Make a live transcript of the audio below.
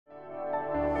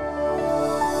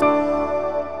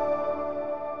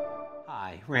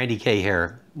Randy Kay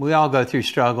here. We all go through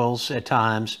struggles at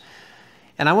times,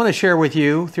 and I want to share with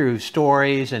you through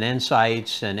stories and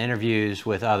insights and interviews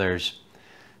with others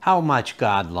how much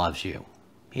God loves you.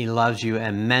 He loves you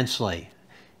immensely,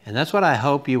 and that's what I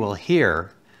hope you will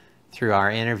hear through our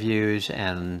interviews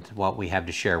and what we have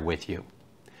to share with you.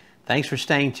 Thanks for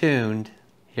staying tuned.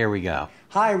 Here we go.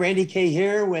 Hi, Randy Kay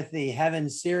here with the Heaven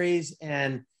series,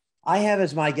 and I have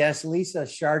as my guest Lisa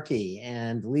Sharkey.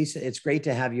 And Lisa, it's great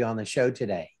to have you on the show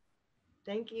today.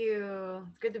 Thank you.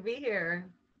 It's good to be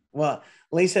here. Well,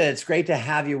 Lisa, it's great to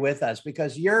have you with us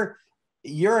because your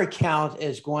account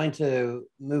is going to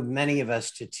move many of us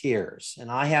to tears.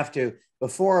 And I have to,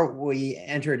 before we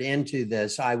entered into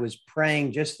this, I was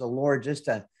praying just the Lord just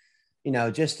to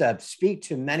speak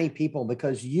to many people,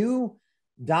 because you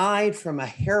died from a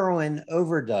heroin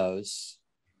overdose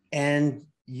and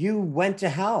you went to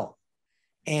hell.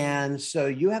 And so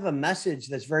you have a message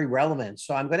that's very relevant.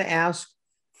 So I'm going to ask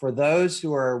for those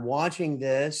who are watching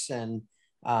this and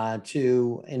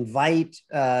to invite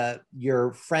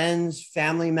your friends,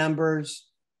 family members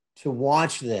to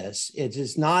watch this. It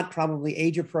is not probably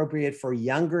age appropriate for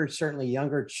certainly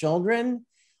younger children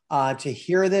to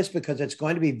hear this, because it's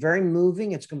going to be very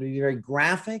moving. It's going to be very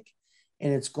graphic,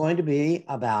 and it's going to be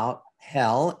about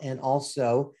hell and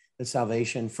also the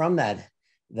salvation from that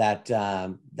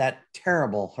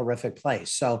terrible, horrific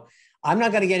place. So I'm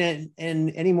not going to get in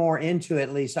any more into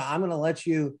it, Lisa. I'm going to let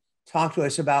you talk to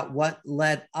us about what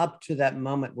led up to that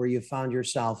moment where you found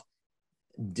yourself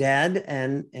dead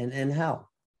and in hell.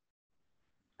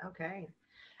 Okay.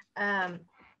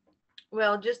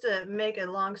 Well, just to make a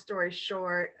long story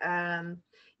short, I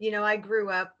grew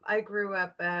up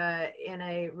in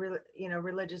a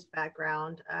religious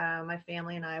background. My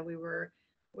family and I, we were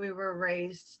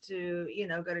raised to,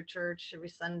 go to church every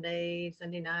Sunday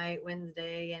night,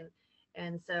 Wednesday.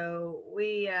 And so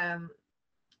we had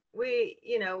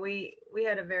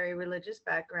a very religious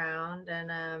background, I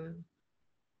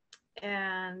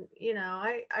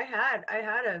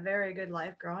had a very good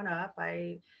life growing up.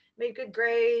 I made good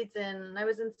grades and I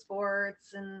was in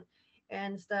sports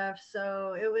and stuff.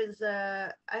 So it was,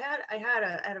 I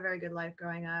had a very good life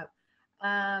growing up.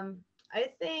 I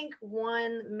think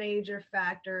one major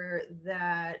factor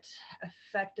that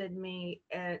affected me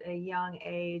at a young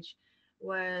age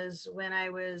was when I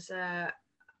was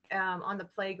on the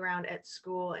playground at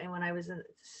school, and when I was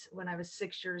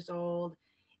 6 years old,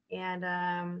 and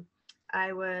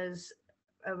I was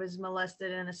I was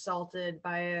molested and assaulted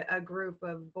by a group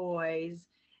of boys.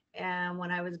 And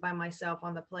when I was by myself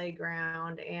on the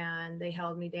playground, and they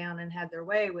held me down and had their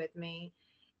way with me.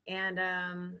 And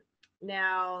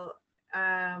now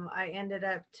I ended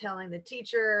up telling the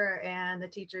teacher, and the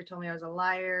teacher told me I was a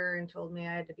liar and told me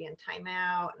I had to be in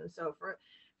timeout. And so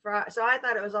so I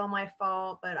thought it was all my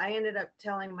fault, but I ended up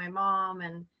telling my mom,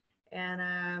 and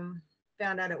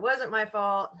found out it wasn't my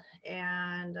fault.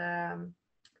 And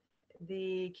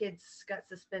the kids got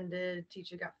suspended,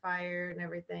 teacher got fired and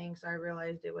everything. So I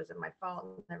realized it wasn't my fault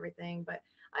and everything. But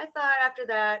I thought after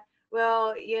that,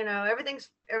 well, everything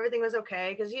was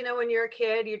okay. Cause when you're a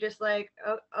kid, you're just like,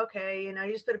 oh, okay,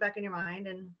 you just put it back in your mind,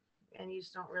 and you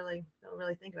just don't really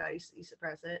think about it. You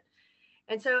suppress it.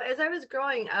 And so as I was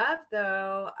growing up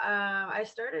though, I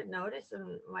started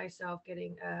noticing myself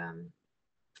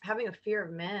having a fear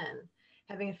of men,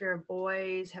 having a fear of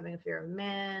boys, having a fear of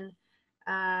men.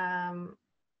 Um,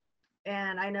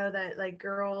 and I know that like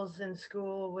girls in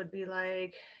school would be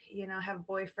like, have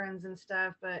boyfriends and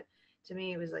stuff, but to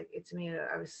me it was like to me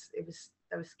I was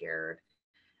scared.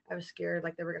 I was scared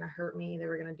like they were gonna hurt me, they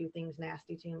were gonna do things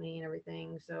nasty to me and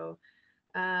everything.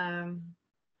 Um,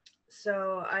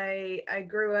 so I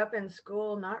grew up in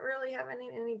school not really having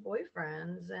any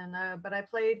boyfriends, and but I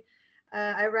played.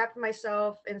 I wrapped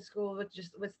myself in school with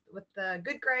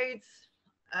good grades,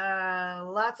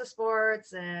 lots of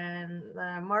sports and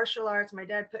martial arts. My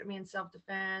dad put me in self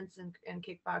defense and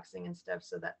kickboxing and stuff,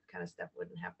 so that kind of stuff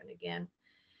wouldn't happen again.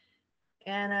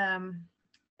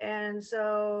 And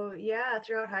so yeah,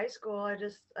 throughout high school,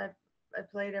 I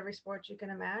played every sport you can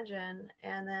imagine,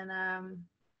 and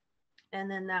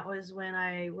then that was when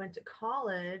I went to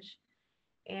college,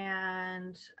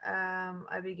 and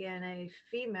I began a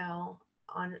female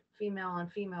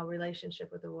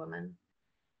relationship with a woman.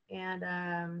 And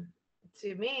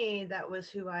to me, that was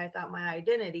who I thought my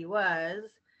identity was.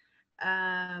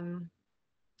 Um,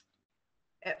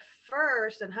 at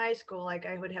first in high school, like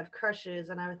I would have crushes,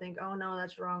 and I would think, oh no,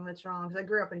 that's wrong, that's wrong. Because I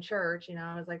grew up in church,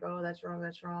 I was like, oh, that's wrong,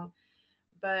 that's wrong.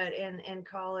 But in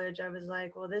college, I was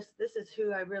like, well, this is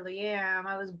who I really am.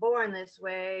 I was born this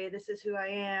way. This is who I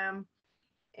am.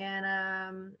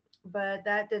 And but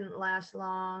that didn't last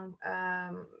long,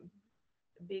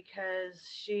 because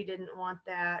she didn't want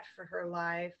that for her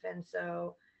life. And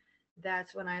so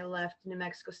that's when I left New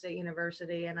Mexico State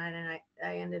University, and I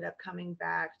ended up coming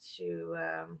back to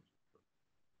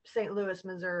St. Louis,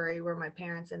 Missouri, where my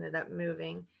parents ended up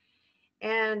moving.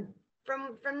 And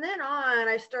from then on,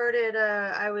 I started.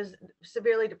 I was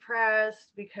severely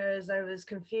depressed because I was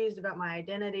confused about my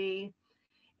identity,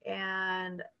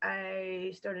 and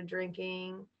I started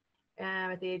drinking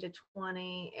at the age of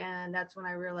 20. And that's when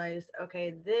I realized,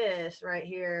 okay, this right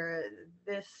here,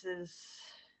 this is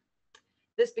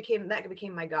that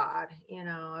became my god.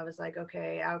 I was like,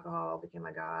 okay, alcohol became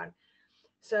my god.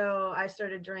 So I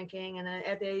started drinking, and then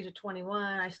at the age of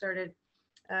 21, I started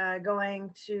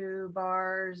going to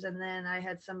bars, and then I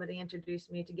had somebody introduce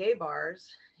me to gay bars.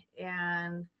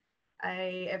 And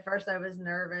at first I was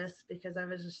nervous because I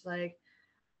was like,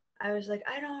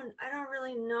 I don't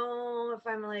really know if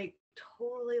I'm like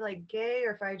totally like gay,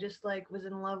 or if I just like was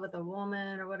in love with a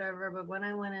woman or whatever. But when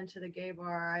I went into the gay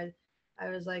bar, I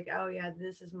was like, oh yeah,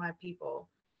 this is my people.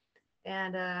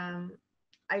 And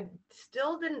I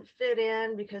still didn't fit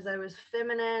in because I was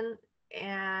feminine,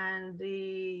 and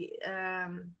the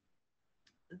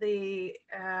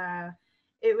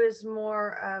it was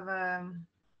more of I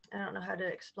don't know how to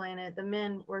explain it. The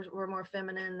men were more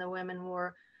feminine, the women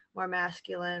were more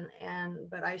masculine, and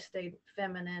but I stayed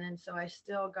feminine, and so I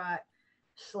still got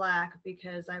slack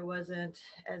because I wasn't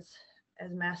as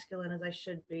masculine as I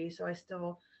should be. So I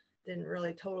still didn't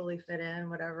really totally fit in,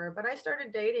 whatever. But I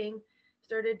started dating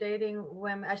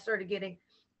women.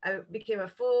 I became a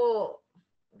full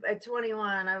at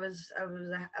 21. I was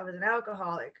an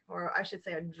alcoholic, or I should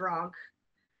say a drunk.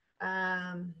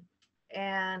 Um,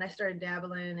 and I started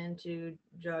dabbling into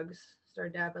drugs,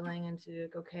 started dabbling into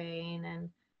cocaine, and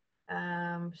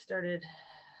started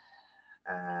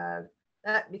uh,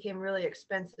 that became really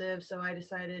expensive. So I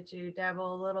decided to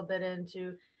dabble a little bit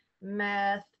into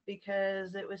meth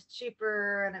because it was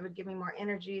cheaper and it would give me more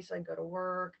energy, so I'd go to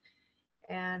work.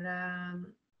 And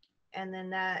and then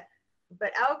that,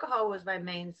 but alcohol was my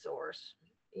main source,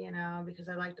 because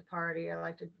I like to party, I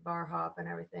like to bar hop and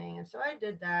everything. And so I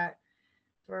did that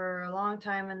for a long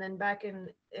time. And then back in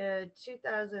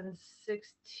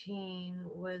 2016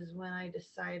 was when I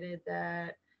decided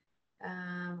that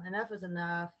enough was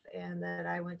enough, and that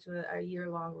I went to a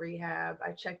year-long rehab.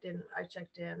 I checked in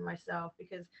myself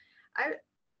because I,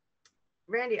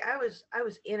 Randy, I was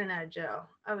in and out of jail.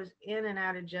 I was in and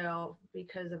out of jail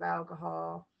because of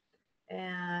alcohol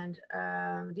and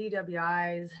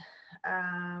DWIs,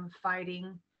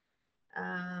 fighting.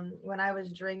 When I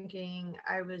was drinking,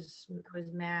 I was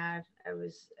mad. I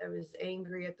was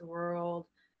angry at the world.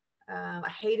 I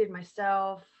hated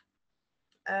myself.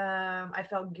 I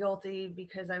felt guilty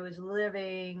because I was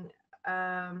living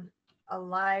um, a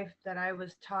life that I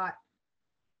was taught.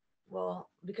 Well,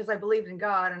 because I believed in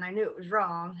God and I knew it was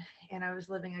wrong, and I was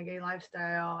living a gay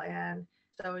lifestyle, and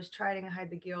so I was trying to hide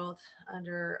the guilt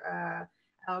under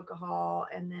alcohol,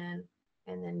 and then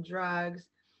drugs.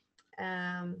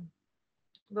 Um,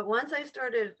 but once I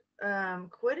started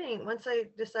once I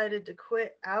decided to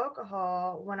quit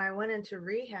alcohol, when I went into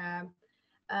rehab,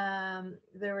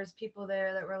 there was people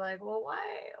there that were like, well, why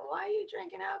are you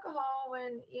drinking alcohol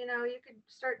when, you could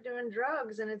start doing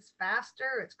drugs, and it's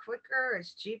faster, it's quicker,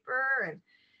 it's cheaper.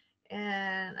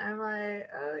 And I'm like,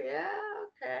 oh yeah,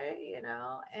 okay,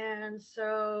 and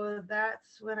so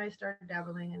that's when I started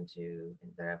dabbling into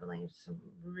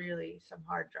some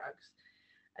hard drugs.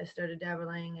 I started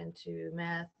dabbling into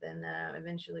meth, and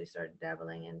eventually started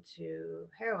dabbling into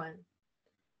heroin.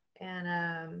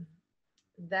 And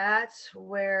that's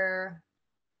where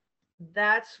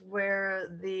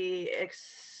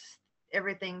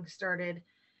everything started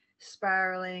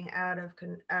spiraling out of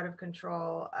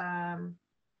control.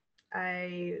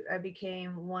 I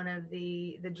became one of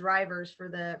the drivers for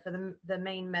the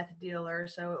main meth dealer.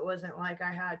 So it wasn't like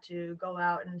I had to go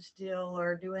out and steal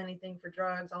or do anything for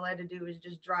drugs. All I had to do was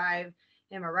just drive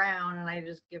him around, and I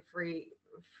just give free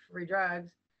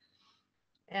drugs.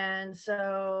 And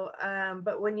so,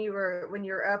 but when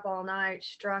you're up all night,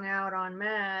 strung out on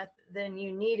meth, then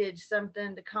you needed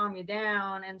something to calm you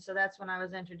down. And so that's when I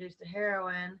was introduced to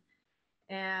heroin.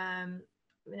 And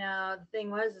the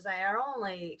thing was, is I had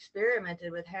only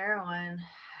experimented with heroin,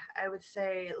 I would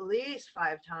say at least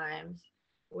 5 times,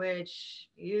 which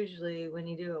usually when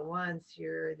you do it once,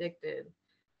 you're addicted.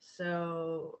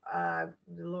 So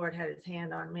the Lord had his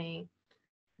hand on me.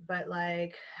 But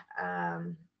like,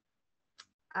 um,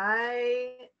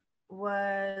 I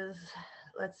was,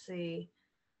 let's see,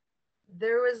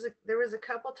 there was a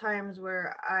couple times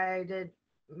where I did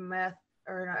meth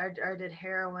or I did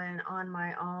heroin on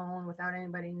my own without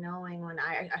anybody knowing when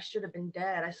I should have been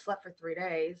dead. I slept for 3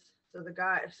 days. So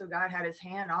God had his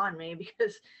hand on me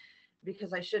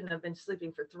because I shouldn't have been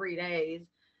sleeping for 3 days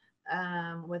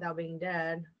without being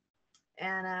dead.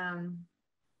 And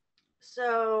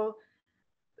so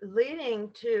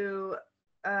leading to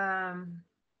um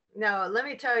no, let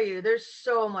me tell you, there's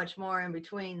so much more in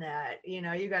between that. You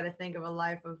got to think of a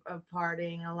life of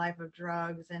partying, a life of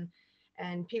drugs,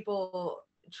 and people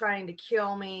trying to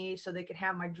kill me so they could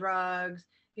have my drugs,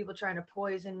 people trying to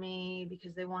poison me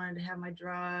because they wanted to have my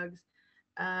drugs.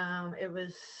 It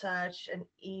was such an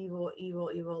evil, evil,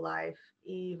 evil life.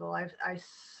 Evil. I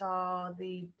saw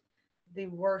the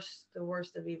worst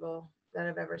of evil that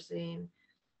I've ever seen.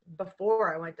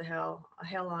 Before I went to hell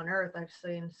on earth, I've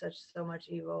seen so much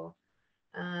evil.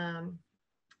 Um,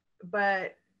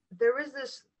 but there was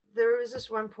this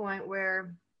one point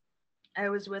where I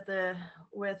was with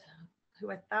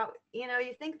who I thought, you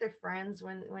think they're friends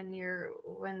when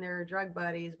they're drug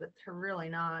buddies, but they're really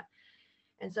not.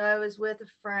 And so I was with a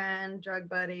friend, drug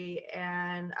buddy,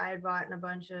 and I had bought a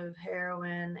bunch of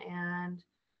heroin, and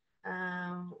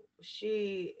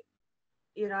she,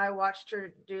 I watched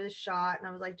her do the shot, and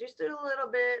I was like, just do a little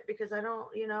bit because I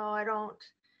don't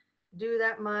do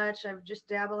that much. I'm just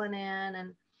dabbling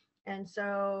in, and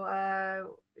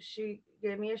so she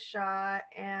gave me a shot,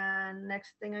 and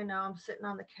next thing I know, I'm sitting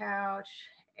on the couch,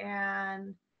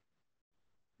 and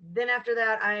then after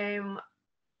that, I'm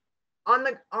on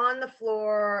the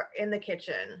floor in the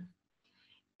kitchen,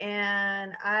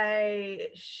 and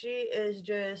she is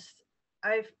just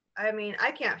I I mean,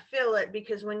 I can't feel it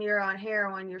because when you're on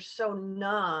heroin, you're so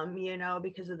numb,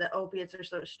 because of the opiates are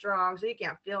so strong, so you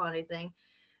can't feel anything.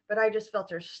 But I just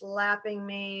felt her slapping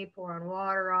me, pouring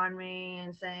water on me,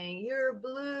 and saying, you're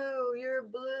blue,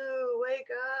 wake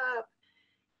up.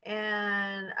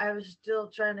 And I was still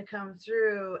trying to come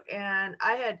through. And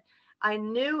I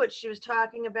knew what she was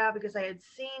talking about because I had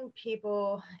seen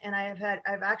people, and I've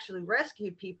actually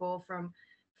rescued people from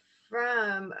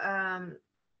um,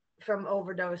 from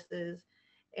overdoses,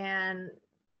 and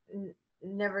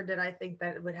never did I think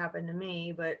that it would happen to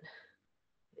me, but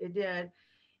it did.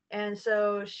 And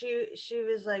so she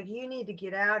was like, you need to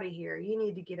get out of here, you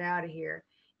need to get out of here,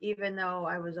 even though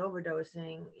I was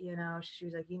overdosing. She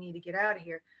was like, you need to get out of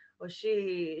here. Well,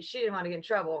 she didn't want to get in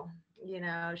trouble. She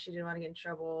didn't want to get in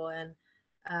trouble. And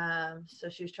so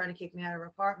she was trying to kick me out of her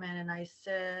apartment, and I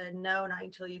said, no, not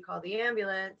until you call the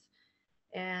ambulance.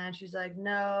 And she's like,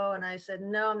 no. And I said,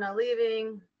 no, I'm not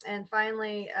leaving. And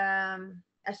finally, I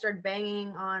started banging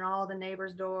on all the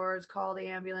neighbors' doors, call the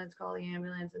ambulance, call the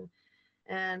ambulance.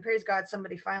 And praise God,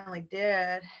 somebody finally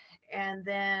did. And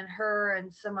then her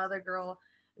and some other girl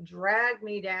dragged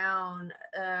me down.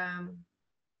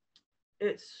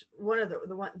 It's one of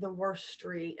the worst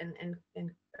street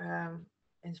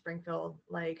in Springfield,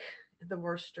 like the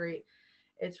worst street.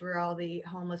 It's where all the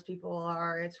homeless people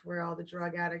are. It's where all the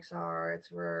drug addicts are.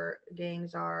 It's where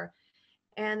gangs are.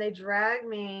 And they dragged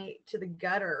me to the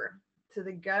gutter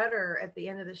at the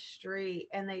end of the street,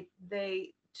 and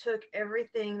they took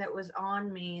everything that was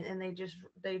on me, and they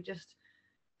just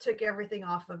took everything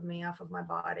off of me, off of my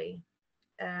body.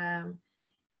 Um,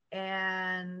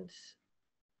 and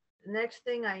next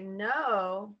thing I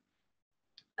know,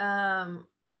 um,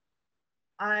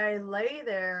 I lay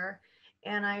there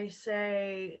and I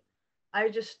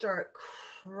just start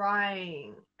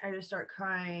crying. I just start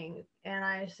crying. And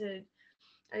I said,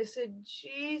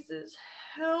 Jesus,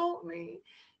 help me.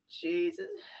 Jesus,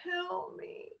 help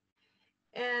me.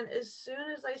 And as soon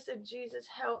as I said, Jesus,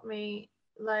 help me,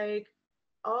 like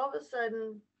all of a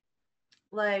sudden,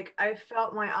 like I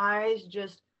felt my eyes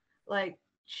just like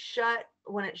shut.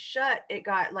 When it shut, it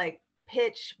got like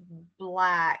pitch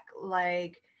black,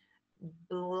 like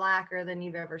blacker than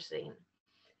you've ever seen,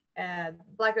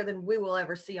 blacker than we will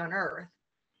ever see on earth.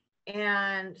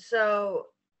 And so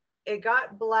it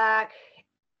got black,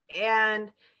 and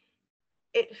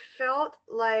it felt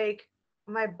like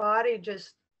my body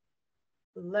just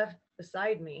left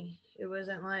beside me. It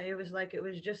wasn't like it was like it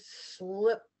was just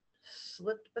slipped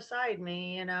beside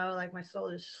me, like my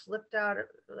soul just slipped out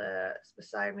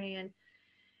beside me.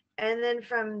 And then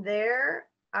from there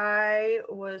I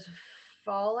was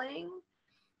falling,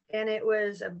 and it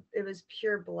was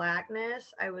pure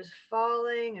blackness. I was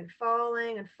falling and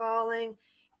falling and falling,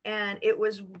 and it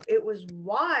was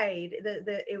wide.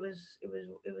 It was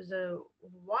a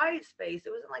wide space.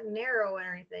 It wasn't like narrow or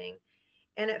anything.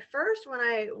 And at first,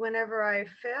 whenever I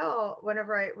fell,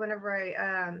 whenever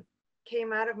I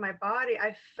came out of my body,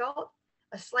 I felt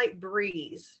a slight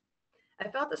breeze. I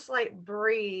felt a slight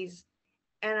breeze,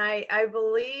 I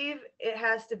believe it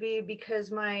has to be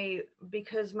because my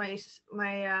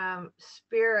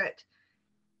spirit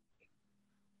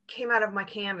came out of my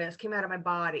canvas, came out of my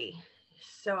body.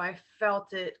 So I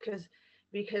felt it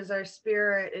because our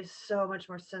spirit is so much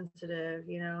more sensitive,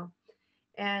 you know.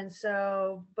 And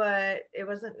so, but it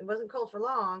wasn't cold for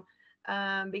long,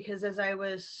 because as I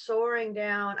was soaring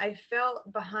down, I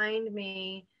felt behind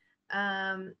me,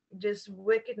 just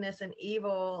wickedness and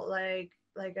evil, like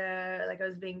I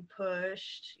was being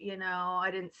pushed. You know,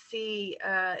 I didn't see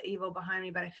evil behind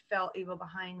me, but I felt evil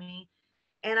behind me,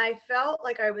 and I felt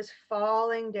like I was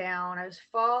falling down. I was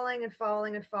falling and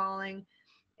falling and falling,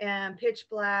 and pitch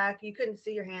black. You couldn't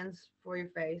see your hands for your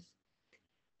face.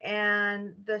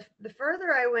 And the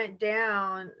further I went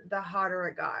down, the hotter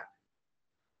it got.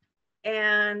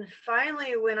 And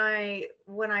finally, when I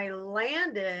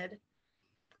landed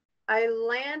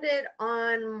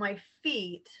on my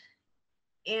feet.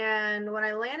 And when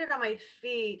I landed on my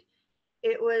feet,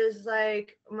 it was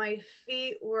like my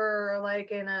feet were like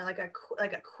in a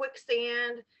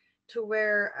quicksand, to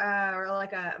where or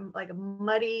like a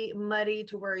muddy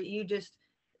to where you just,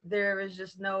 there was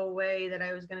just no way that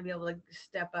I was going to be able to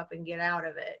step up and get out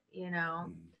of it, you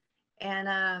know.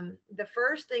 And the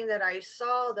first thing that I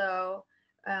saw, though,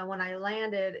 when I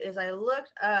landed, is I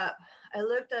looked up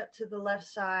to the left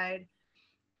side,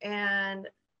 and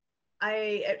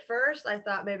at first I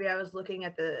thought maybe I was looking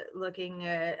at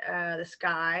the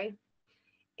sky,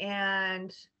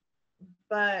 and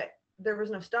but there was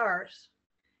no stars.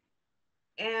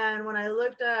 And when I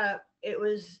looked up, it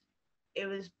was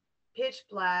pitch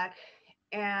black,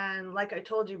 and like I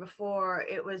told you before,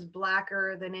 it was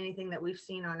blacker than anything that we've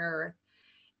seen on Earth.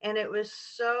 And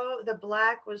the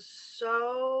black was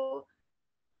so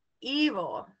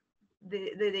evil.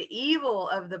 The evil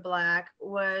of the black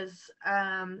was,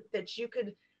 that you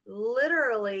could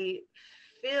literally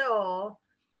feel,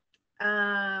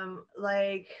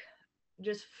 like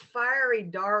just fiery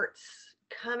darts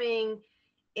coming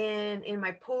in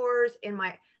my pores, in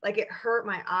my, like, it hurt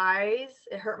my eyes,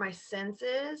 it hurt my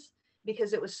senses,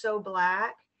 because it was so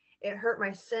black. It hurt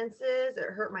my senses, it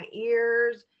hurt my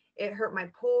ears, it hurt my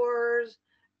pores.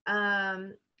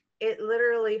 um it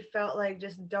literally felt like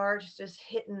just darts just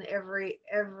hitting every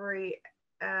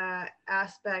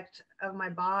aspect of my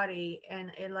body.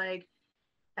 And it like,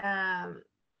 um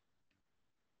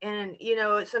and you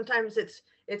know, sometimes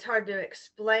it's hard to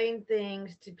explain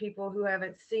things to people who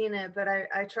haven't seen it, but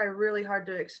I try really hard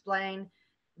to explain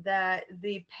that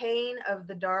the pain of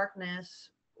the darkness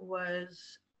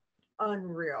was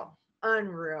unreal.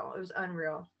 Unreal. It was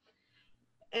unreal.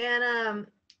 And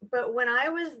but when I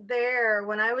was there,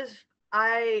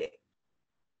 I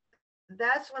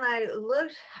that's when I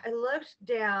looked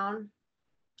down,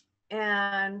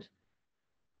 and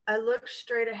I looked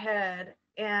straight ahead,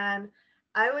 and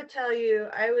I would tell you,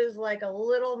 I was like a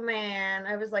little man.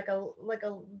 I was like a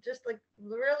just like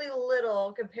really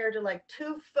little, compared to like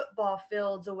two football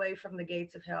fields away from the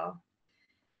gates of hell.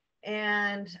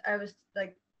 And I was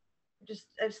like, just,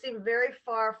 I seemed very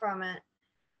far from it,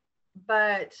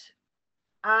 but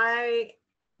I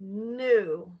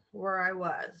knew where I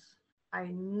was. I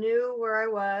knew where I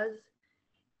was,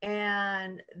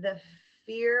 and the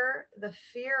fear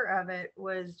of it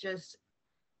was just,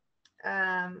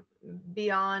 um,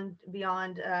 beyond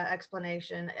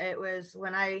explanation. It was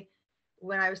when I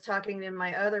was talking in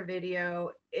my other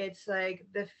video. It's like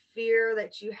the fear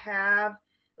that you have,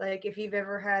 like if you've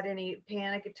ever had any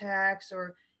panic attacks,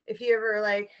 or if you ever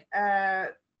like,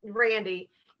 Randy,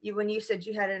 when you said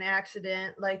you had an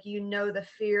accident, like, you know, the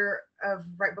fear of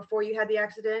right before you had the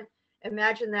accident.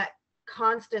 Imagine that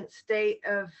constant state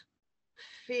of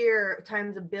fear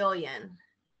times a billion,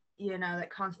 you know,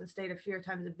 that constant state of fear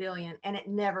times a billion, and it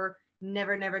never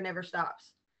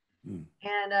stops. Mm.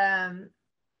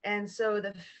 And so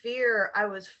the fear, I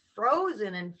was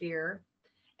frozen in fear,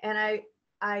 and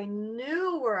I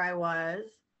knew where I was.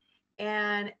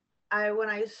 And when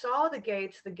I saw the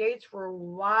gates were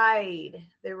wide.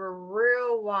 They were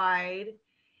real wide,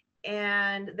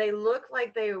 and they looked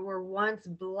like they were once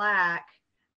black,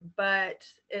 but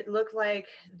it looked like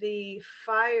the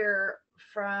fire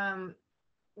from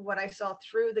what I saw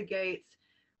through the gates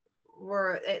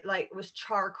it like was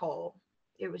charcoal.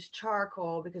 It was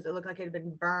charcoal because it looked like it had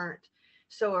been burnt.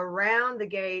 So around the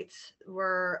gates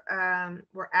were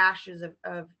ashes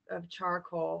of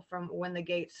charcoal from when the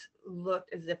gates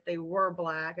looked as if they were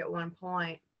black at one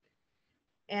point.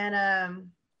 And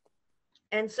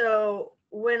so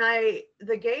when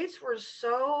the gates were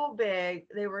so big,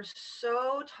 they were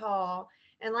so tall,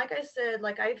 and like I said,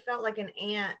 like I felt like an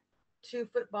ant two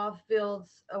football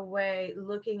fields away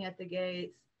looking at the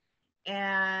gates.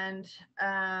 And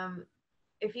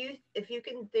if you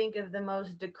can think of the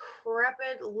most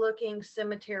decrepit looking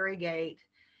cemetery gate,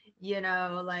 you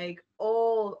know, like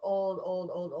old.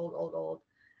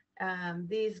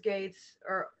 These gates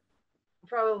are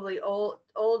probably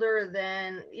older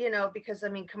than, you know, because I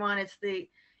mean, come on, it's the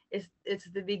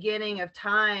beginning of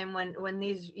time when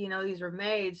these, you know, these were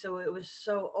made, so it was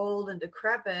so old and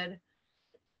decrepit.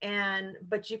 And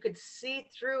but you could see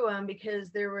through them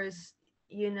because there was,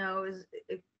 you know,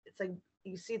 it's like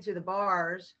you see through the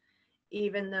bars,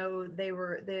 even though they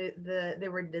were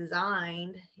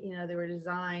designed, you know, they were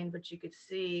designed, but you could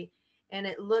see, and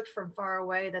it looked from far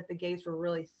away that the gates were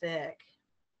really thick.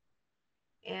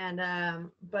 And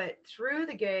but through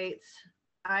the gates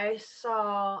I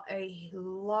saw a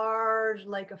large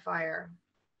lake of fire,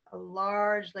 a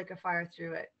large lake of fire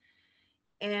through it.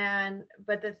 And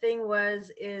but the thing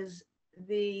was is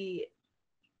the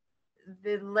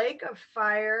the lake of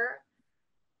fire,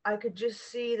 I could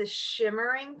just see the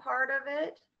shimmering part of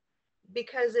it,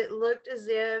 because it looked as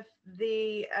if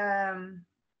the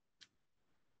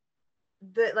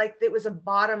like it was a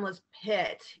bottomless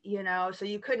pit, you know, so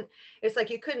you couldn't, it's like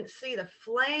you couldn't see the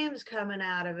flames coming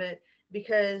out of it,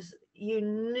 because you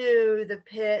knew the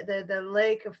pit, the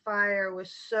lake of fire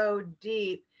was so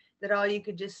deep that all you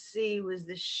could just see was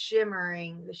the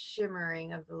shimmering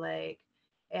of the lake.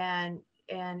 and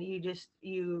and you just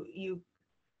you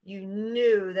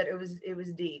knew that it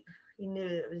was deep, you knew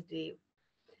that it was deep.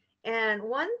 And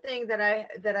one thing that I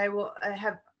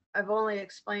have, I've only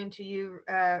explained to you,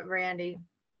 Randy,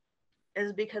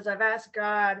 is because I've asked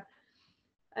God,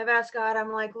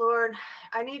 I'm like, Lord,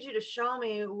 I need you to show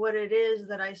me what it is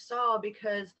that I saw,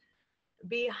 because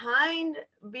behind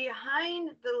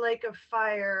behind the lake of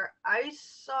fire, I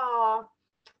saw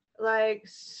like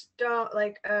stone,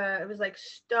 like it was like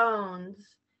stones,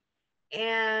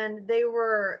 and they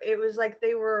were, it was like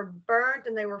they were burnt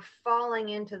and they were falling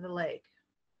into the lake.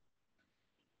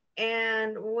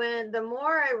 And when the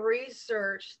more I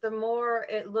researched, the more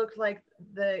it looked like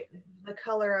the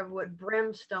color of what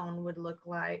brimstone would look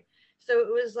like. So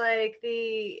it was like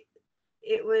it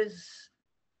was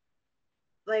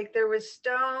like there was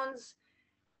stones,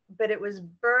 but it was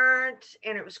burnt,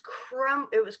 and it was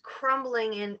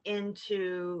crumbling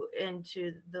into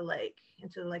the lake,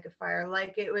 into the lake of fire,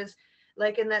 like it was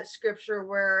like in that scripture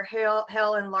where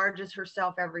hell enlarges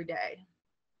herself every day.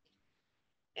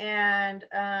 And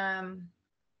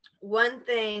one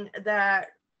thing that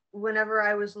whenever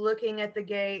I was looking at the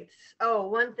gates, oh,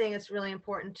 one thing that's really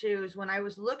important too is when I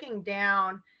was looking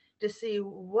down to see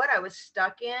what I was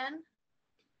stuck in,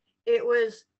 it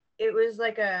was it was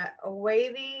like a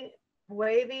wavy,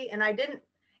 and I didn't,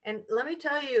 and let me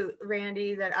tell you,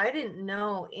 Randy, that I didn't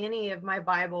know any of my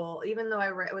Bible, even though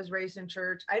was raised in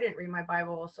church. I didn't read my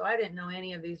Bible, so I didn't know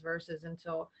any of these verses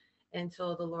until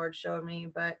the Lord showed me.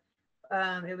 But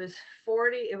it was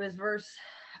 40, it was verse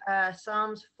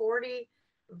Psalms 40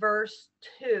 verse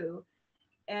 2.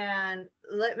 And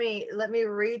let me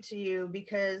read to you,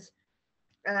 because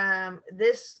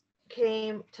this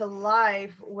came to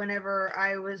life whenever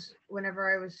I was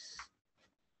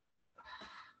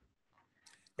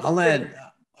I'll let,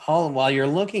 while you're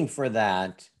looking for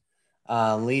that,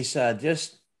 Lisa,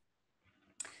 just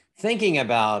thinking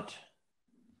about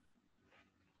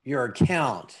your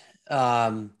account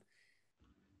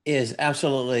is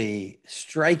absolutely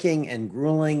striking and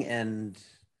grueling, and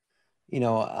you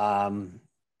know,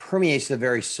 permeates the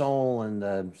very soul and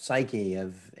the psyche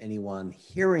of anyone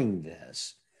hearing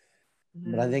this.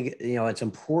 But I Mhm. think, you know, it's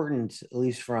important, at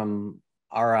least from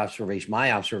our observation,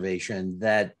 my observation,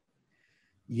 that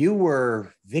you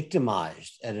were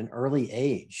victimized at an early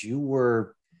age. You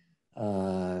were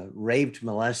raped,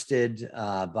 molested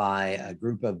by a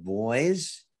group of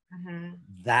boys. Mhm.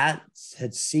 That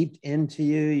had seeped into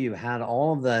you. You had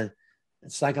all of the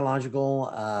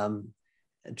psychological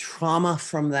trauma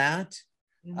from that.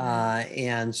 Mhm.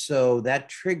 And so that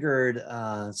triggered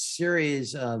a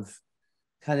series of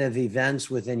kind of events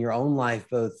within your own life,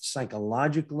 both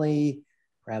psychologically,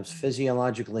 perhaps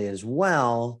physiologically as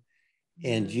well.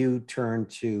 And Mhm. you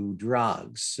turned to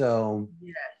drugs. So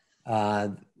Yes.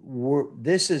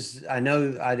 this is, I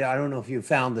know, I don't know if you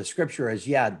found the scripture as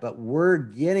yet, but we're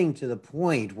getting to the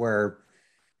point where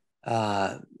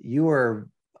you are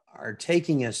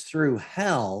taking us through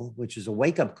hell, which is a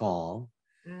wake up call,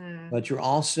 Mhm. but you're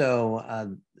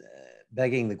also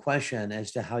begging the question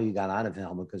as to how you got out of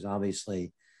hell, because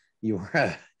obviously you were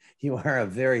a, you are a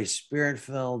very spirit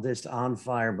filled, just on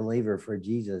fire believer for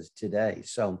Jesus today.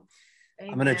 So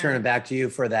I'm going to turn it Amen. back to you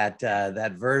for that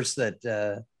verse that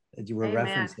you were Amen.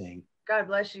 referencing. God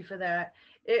bless you for that.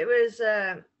 It was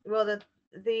well,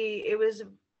 it was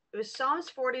Psalms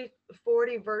 40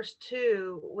 verse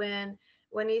 2, when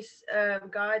he's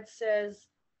God says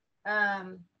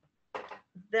um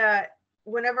that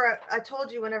whenever I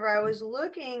told you, whenever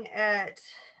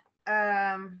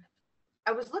um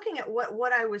I was looking at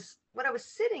what I was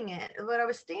sitting in, what I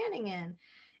was standing in,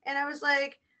 and I was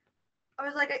like,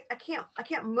 I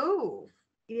can't move,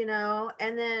 you know.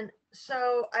 And then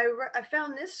so I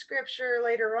found this scripture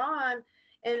later on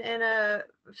in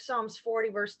Psalms 40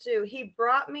 verse 2. He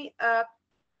brought me up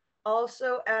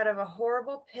also out of a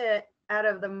horrible pit, out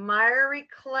of the miry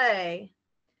clay,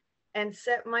 and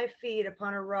set my feet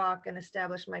upon a rock and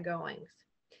established my goings.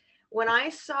 When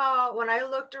I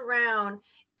looked around,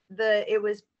 the it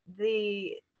was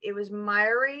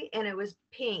miry and it was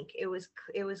pink. It was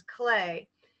clay.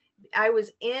 I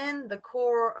was in the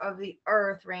core of the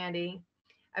earth, Randy.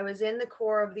 I was in the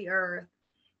core of the earth,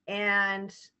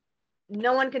 and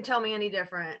no one can tell me any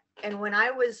different. And when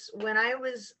I was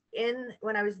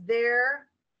there,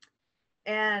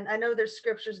 and I know there's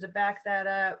scriptures to back that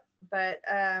up, but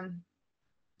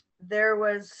there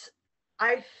was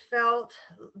I felt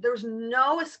there was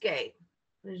no escape.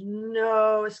 There's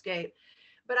no escape.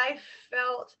 But I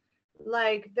felt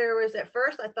like there was, at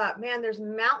first I thought, man, there's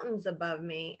mountains above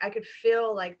me. I could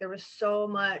feel like there was so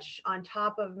much on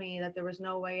top of me that there was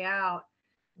no way out.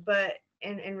 But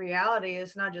in reality,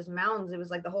 it's not just mountains. It was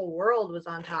like the whole world was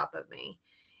on top of me,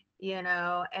 you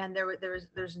know, and there's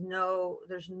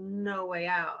no way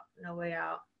out, no way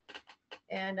out.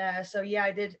 And so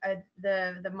yeah,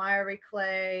 the miry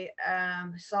clay,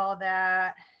 saw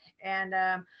that. And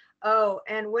oh,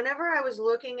 and whenever I was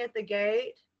looking at the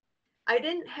gate, I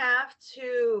didn't have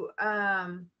to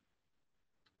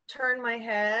turn my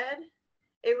head.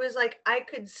 It was like I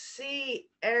could see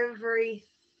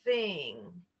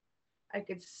everything. I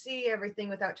could see everything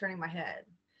without turning my head.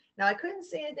 Now I couldn't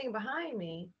see anything behind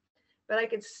me, but I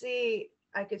could see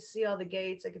all the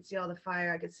gates, I could see all the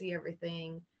fire, I could see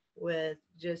everything with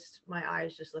just my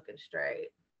eyes just looking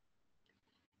straight.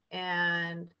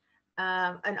 And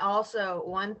also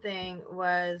one thing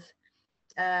was,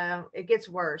 it gets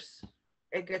worse.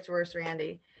 It gets worse,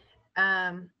 Randy.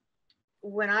 Um,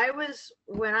 when I was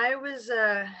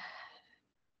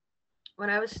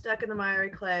stuck in the miry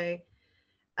clay,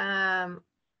 um,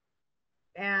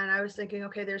 and I was thinking,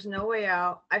 okay, there's no way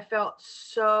out. I felt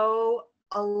so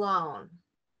alone.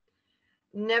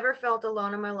 Never felt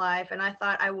alone in my life, and I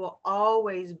thought I will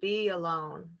always be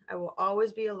alone. I will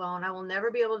always be alone. I will never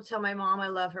be able to tell my mom I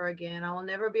love her again. I will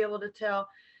never be able to tell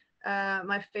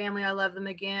my family I love them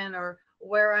again, or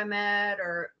where I'm at,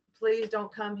 or please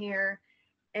don't come here.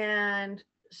 And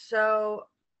so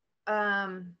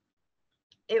um,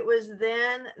 it was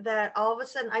then that all of a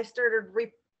sudden I started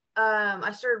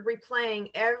replaying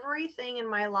everything in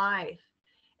my life,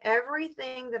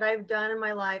 everything that I've done in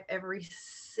my life, every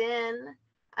sin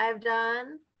I've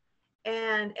done,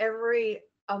 and every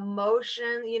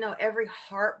emotion, you know, every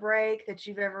heartbreak that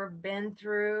you've ever been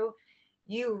through.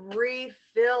 You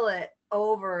refill it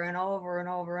over and over and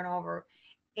over and over.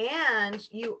 And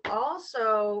you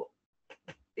also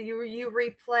you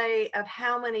replay of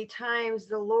how many times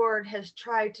the Lord has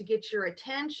tried to get your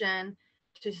attention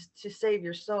to save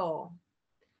your soul.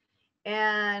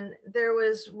 And there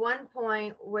was one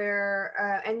point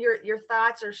where and your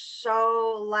thoughts are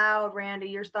so loud, Randy.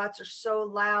 Your thoughts are so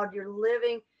loud. You're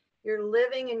living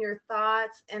in your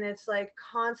thoughts, and it's like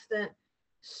constant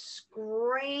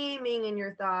screaming in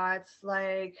your thoughts,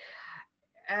 like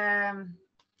um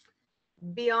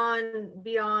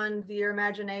beyond your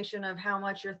imagination of how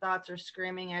much your thoughts are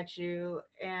screaming at you.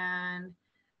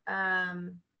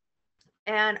 Um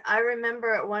and I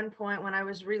remember at one point when I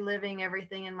was reliving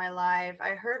everything in my life,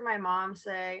 I heard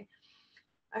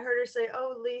her say,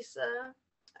 "Oh, Lisa,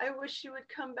 I wish you would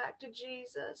come back to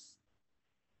Jesus."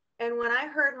 And when I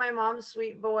heard my mom's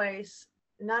sweet voice,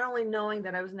 not only knowing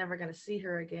that I was never going to see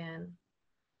her again,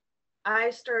 I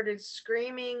started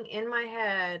screaming in my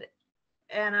head,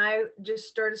 and I just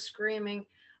started screaming,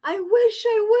 "I wish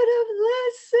I would have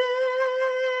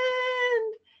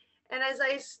listened." And as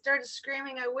I started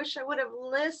screaming, "I wish I would have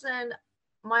listened,"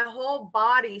 my whole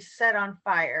body set on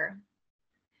fire.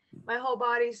 My whole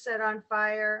body set on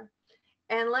fire.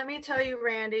 And let me tell you,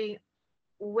 Randy,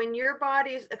 when your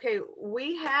body's okay,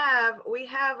 we have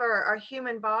our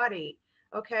human body,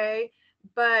 okay,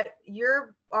 but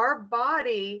our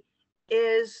body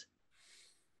is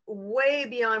way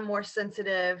beyond more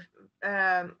sensitive.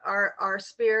 Our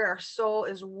spirit, our soul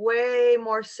is way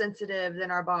more sensitive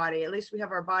than our body. At least we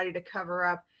have our body to cover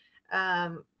up,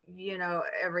 you know,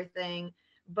 everything.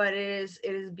 But it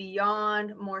is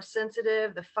beyond more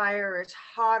sensitive. The fire is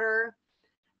hotter.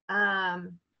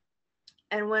 Um,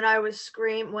 and when I was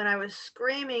screaming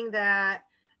that,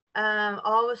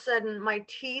 all of a sudden my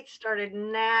teeth started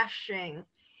gnashing.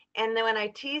 And then when my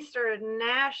teeth started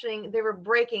gnashing, they were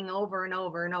breaking over and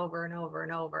over and over and over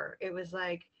and over. It was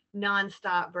like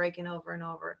nonstop breaking over and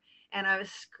over. And I was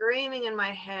screaming in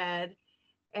my head,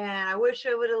 and I wish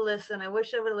I would have listened. I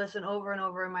wish I would have listened over and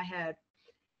over in my head.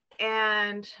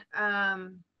 And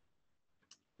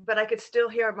but I could still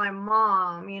hear my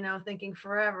mom, thinking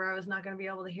forever I was not going to be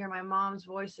able to hear my mom's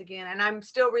voice again. And I'm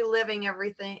still reliving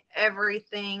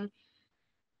everything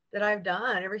that I've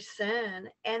done, every sin.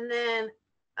 And then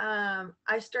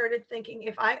I started thinking,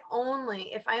 if I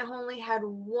only had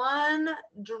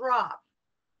drop,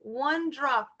 one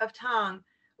drop of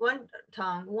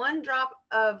one drop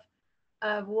of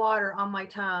water on my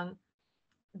tongue,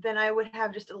 then I would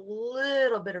have just a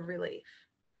little bit of relief.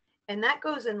 And that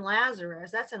goes in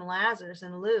Lazarus. That's in Lazarus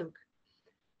and Luke.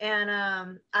 And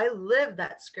I lived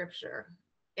that scripture.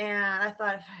 And I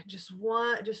thought, if I just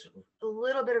a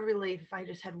little bit of relief, if I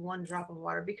just had one drop of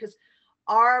water, because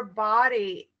our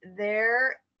body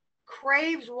there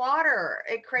craves water.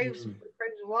 It craves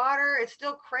water. It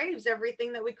still craves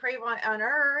everything that we crave on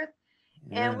earth.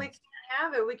 And we Yes. can't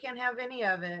have it. We can't have any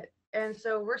of it. And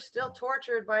so we're still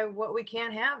tortured by what we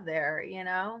can't have there.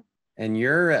 And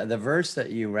the verse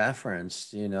that you referenced,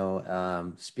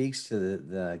 speaks to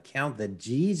the account that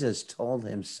Jesus told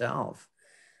himself,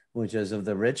 which is of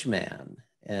the rich man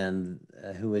and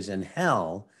who is in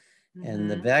hell, and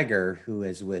the Mm-hmm. beggar who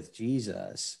is with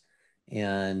Jesus.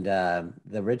 And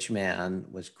the rich man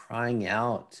was crying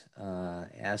out,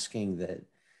 asking that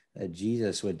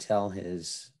Jesus would tell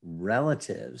his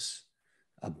relatives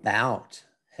about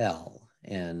hell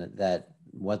and that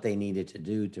what they needed to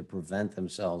do to prevent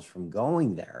themselves from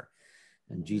going there.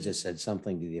 And Jesus said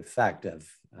something to the effect of,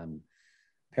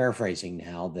 paraphrasing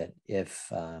now, that if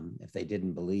they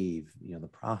didn't believe, the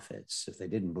prophets, if they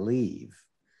didn't believe,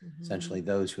 Mm-hmm. essentially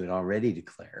those who had already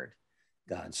declared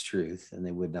God's truth, and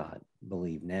they would not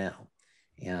believe now.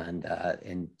 And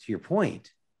to your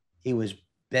point, he was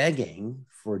begging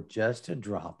for just a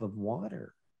drop of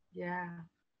water. Yeah,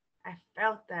 I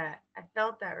felt that. I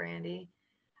felt that, Randy.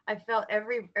 I felt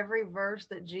every verse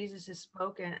that Jesus has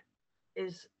spoken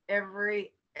is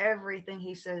everything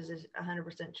he says is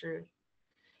 100% true.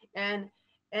 And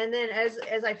then as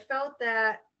I felt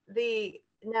that, the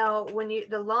now when you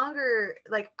the longer,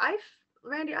 like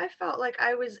Randy, I felt like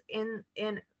I was in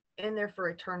there for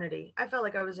eternity. I felt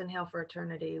like I was in hell for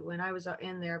eternity when I was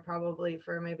in there, probably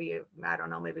for maybe, I don't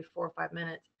know, maybe 4 or 5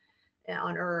 minutes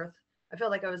on earth. I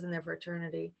felt like I was in there for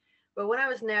eternity. But when I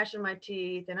was gnashing my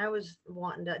teeth and I was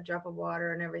wanting that drop of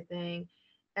water and everything,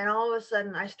 and all of a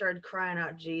sudden I started crying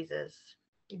out, Jesus,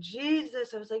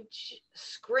 Jesus. I was like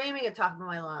screaming at the top of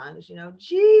my lungs,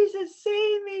 Jesus,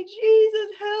 save me,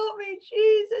 Jesus, help me,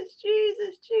 Jesus,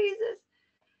 Jesus, Jesus.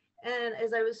 And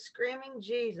as I was screaming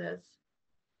Jesus,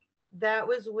 that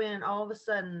was when all of a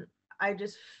sudden I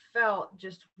just felt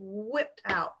just whipped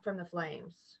out from the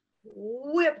flames,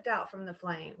 whipped out from the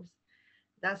flames.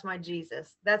 That's my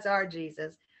Jesus. That's our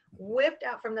Jesus. Whipped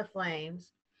out from the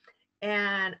flames.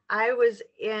 And I was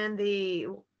in the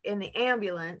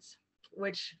ambulance,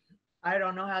 which I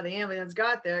don't know how the ambulance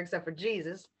got there except for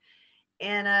Jesus.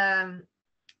 And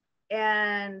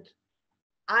and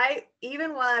I,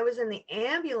 even while I was in the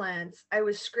ambulance, I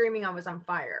was screaming I was on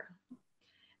fire.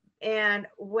 And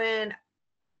when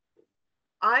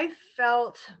I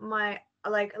felt let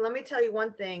me tell you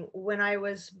one thing. When I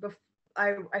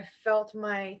felt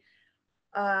my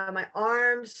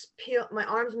arms my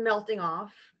arms melting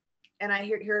off, and I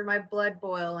heard my blood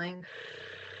boiling,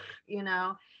 you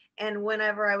know. And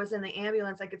whenever I was in the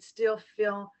ambulance, I could still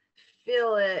feel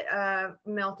it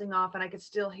melting off, and I could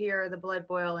still hear the blood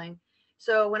boiling.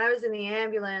 So when I was in the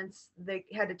ambulance, they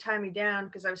had to tie me down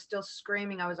because I was still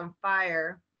screaming I was on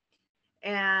fire.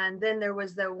 And then there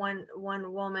was the one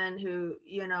woman who,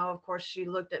 of course, she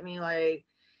looked at me like,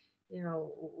 what?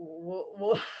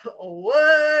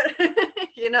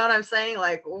 You know what I'm saying?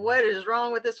 Like, what is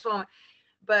wrong with this woman?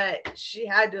 But she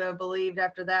had to have believed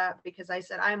after that, because I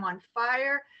said, I'm on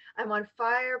fire. I'm on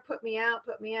fire. Put me out.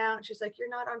 Put me out. And she's like, you're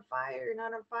not on fire. You're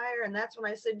not on fire. And that's when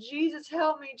I said, Jesus,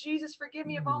 help me. Jesus, forgive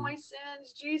me of all my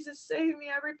sins. Jesus, save me.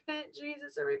 I repent.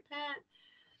 Jesus, I repent.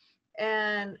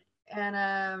 And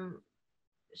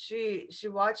she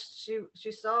watched,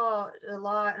 she saw a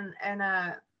lot. And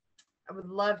I would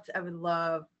love,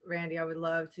 Randy, I would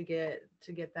love to get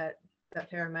that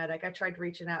paramedic. I tried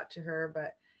reaching out to her,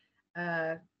 but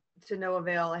to no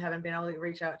avail. I haven't been able to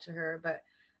reach out to her, but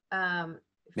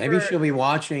Maybe for she'll be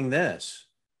watching this.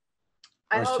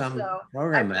 I or hope some so. I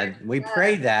program. pray And she we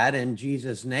pray does. that in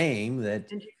Jesus' name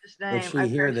In Jesus' that name, I she pray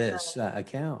hear she does. this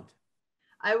account.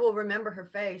 I will remember her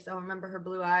face. I'll remember her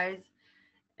blue eyes,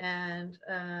 and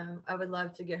I would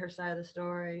love to get her side of the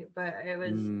story. But it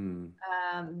was Mm.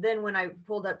 then when I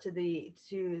pulled up to the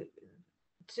to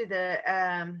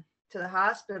the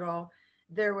hospital,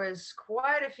 there was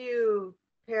quite a few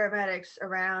paramedics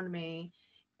around me,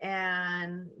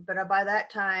 and but by that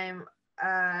time,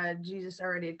 Jesus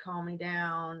already had calmed me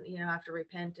down. You know, after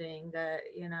repenting that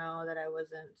that I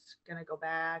wasn't gonna go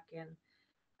back, and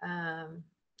um,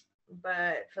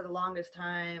 but for the longest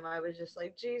time I was just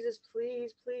like, Jesus,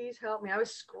 please, please help me. I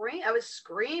was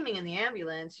screaming in the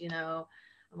ambulance, I'm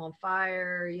on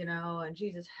fire, and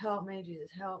Jesus help me,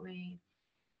 Jesus help me.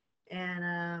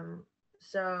 And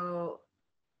so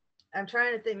I'm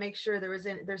trying to make sure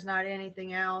there's not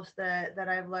anything else that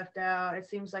I've left out. It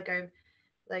seems like I've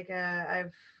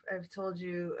told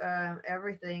you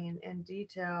everything in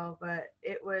detail, but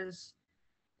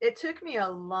it took me a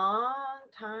long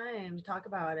time to talk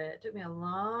about it. It took me a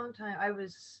long time.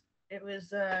 It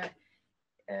was,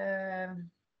 um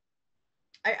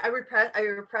I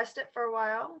repressed it for a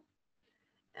while.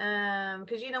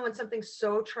 Because when something's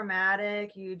so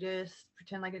traumatic, you just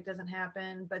pretend like it doesn't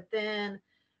happen. But then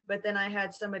I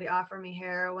had somebody offer me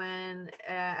heroin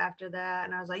after that,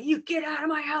 and I was like, "You get out of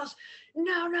my house!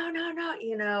 No, no, no, no!"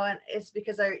 And it's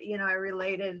because I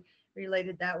related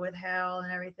that with hell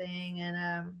and everything,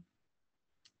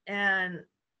 and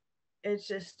it's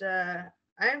just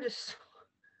I'm just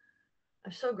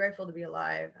I'm so grateful to be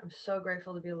alive. I'm so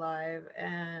grateful to be alive.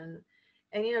 And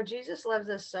Jesus loves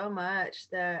us so much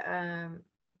that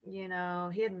he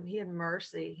had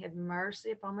mercy. He had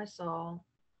mercy upon my soul,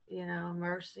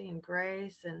 mercy and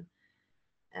grace.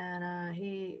 And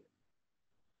he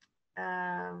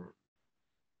um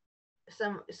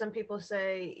some people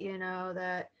say,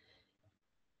 that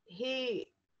he,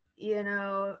 you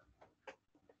know,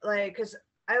 like, because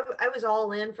I was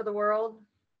all in for the world,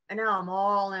 and now I'm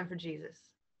all in for Jesus.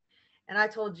 And I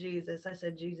told Jesus, I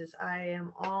said, Jesus, I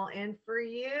am all in for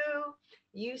you.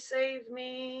 You save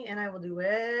me, and I will do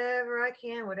whatever I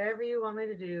can, whatever you want me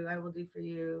to do, I will do for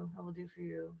you. I will do for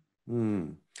you.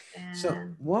 Mm. So,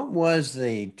 And what was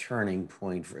the turning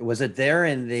point was it there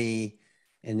in the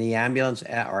ambulance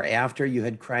or after you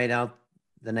had cried out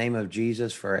the name of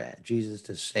Jesus for Jesus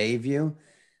to save you?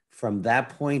 From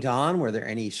that point on, were there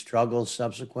any struggles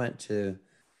subsequent to there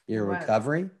your was,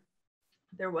 recovery?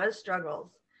 there was struggles.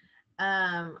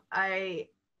 I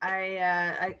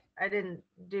I didn't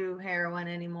do heroin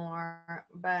anymore,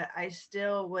 but I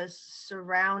still was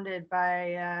surrounded by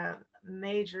a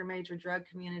major drug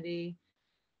community,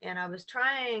 and I was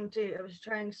trying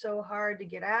so hard to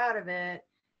get out of it.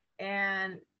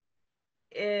 And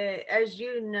as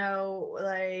you know,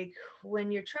 like,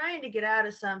 when you're trying to get out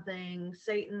of something,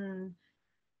 Satan,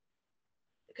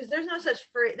 because there's no such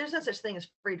thing as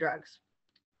free drugs.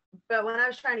 But when I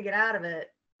was trying to get out of it,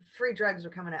 free drugs were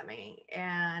coming at me.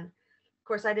 And of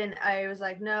course I was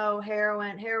like, no,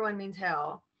 heroin means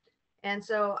hell. And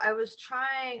so I was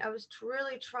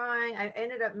really trying. I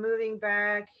ended up moving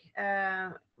back, I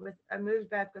moved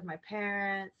back with my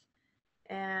parents.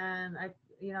 And I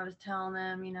was telling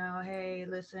them, hey,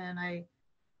 listen,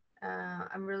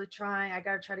 I'm really trying. I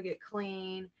got to try to get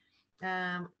clean.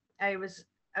 Um, I was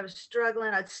I was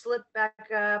struggling. I'd slip back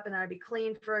up, and then I'd be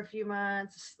clean for a few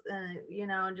months, and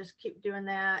just keep doing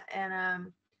that.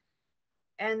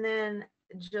 And then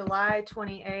July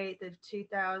 28th of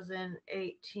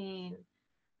 2018,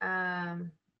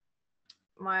 um,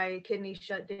 my kidney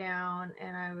shut down,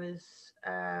 and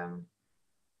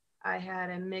I had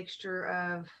a mixture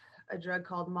of a drug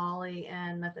called Molly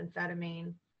and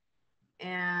methamphetamine.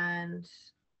 And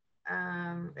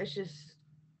it's just,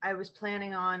 I was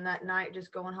planning on that night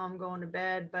just going home, going to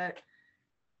bed, but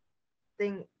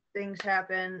things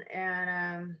happen.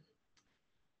 And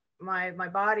my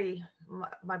body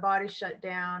shut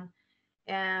down.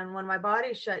 And when my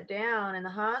body shut down in the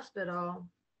hospital,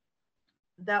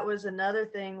 that was another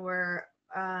thing where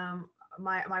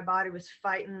my body was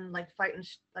fighting like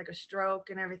a stroke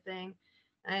and everything.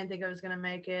 I didn't think I was gonna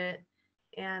make it.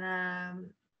 And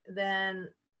then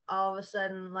all of a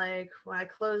sudden, like, when I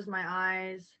closed my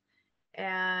eyes,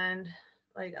 and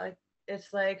like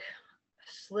it's like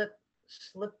slipped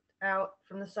out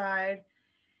from the side,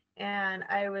 and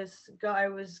I was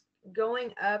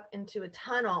going up into a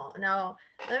tunnel. Now,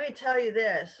 let me tell you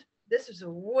this. This was a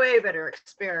way better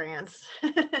experience.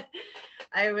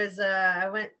 I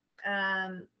went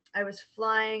I was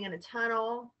flying in a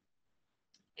tunnel,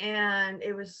 and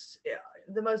it was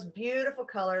the most beautiful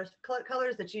colors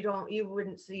that you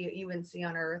wouldn't see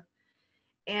on Earth.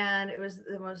 and it was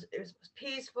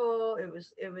peaceful.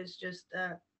 It was just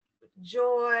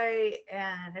joy.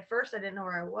 And at first I didn't know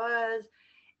where I was,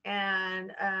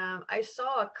 and I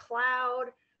saw a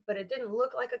cloud, but it didn't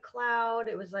look like a cloud.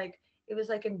 It was like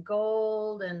in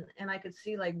gold, and I could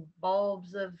see like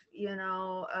bulbs of,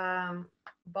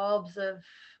 bulbs of.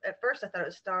 At first I thought it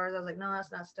was stars. I was like, no,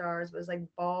 that's not stars. But it was like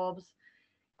bulbs,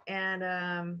 and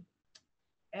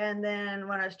then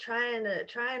when I was trying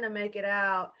to make it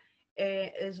out,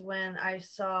 is when I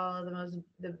saw the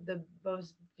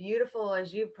most beautiful,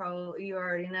 as you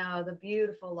already know, the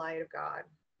beautiful light of God,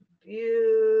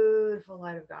 beautiful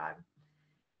light of God.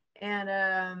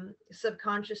 And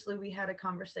subconsciously we had a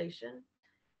conversation,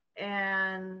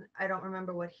 and I don't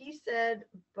remember what he said,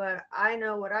 but I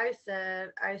know what I said.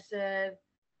 I said,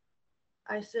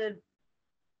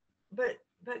 but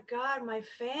God, my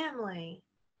family.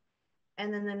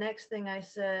 And then the next thing I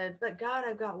said, but God,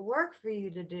 I've got work for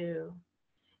you to do.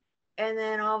 And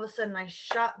then all of a sudden I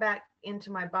shot back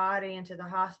into my body, into the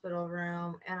hospital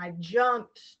room, and I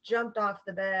jumped off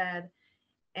the bed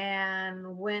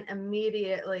and went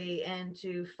immediately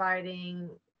into fighting,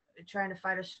 trying to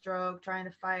fight a stroke, trying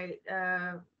to fight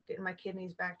getting my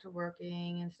kidneys back to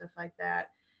working and stuff like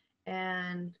that.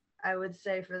 And I would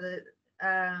say for the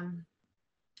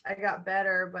I got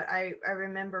better, but I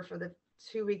remember for the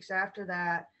 2 weeks after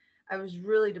that, I was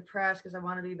really depressed because I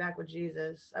want to be back with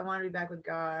Jesus. I want to be back with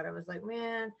God. I was like,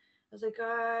 man, I was like,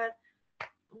 God,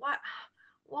 what?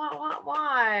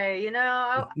 Why?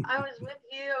 I was with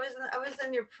you. I was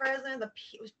in your presence.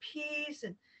 It was peace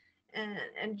and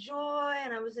joy,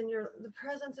 and I was in the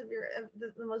presence of your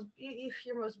most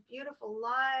beautiful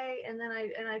light. And then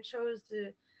I chose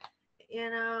to,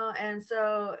 and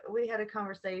so we had a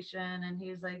conversation, and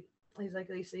he's like,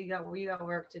 Lisa, you got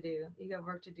work to do. You got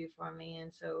work to do for me.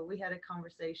 And so we had a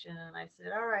conversation, and I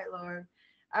said, all right, Lord,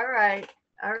 all right,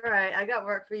 all right, I got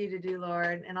work for you to do,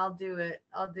 Lord, and I'll do it.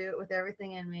 I'll do it with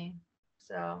everything in me.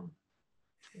 So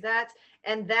that's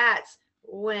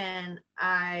when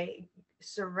I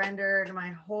surrendered my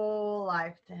whole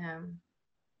life to him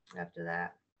after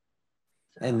that.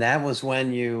 So And that was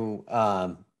when you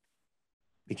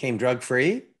became drug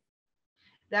free?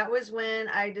 that was when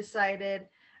I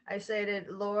said,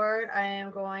 Lord, I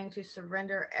am going to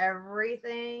surrender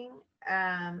everything.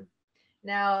 Um,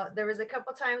 Now, there was a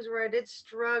couple times where I did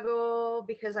struggle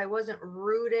because I wasn't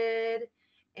rooted.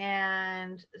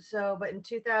 And so, but in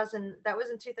 2000, that was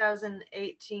in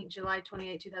 2018, July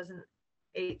 28,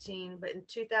 2018. But in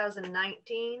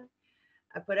 2019,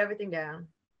 I put everything down.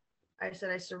 I said,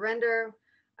 I surrender.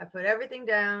 I put everything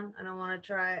down. I don't want to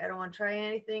try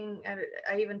anything.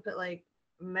 I even put like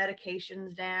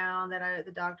medications down that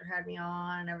the doctor had me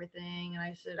on and everything. And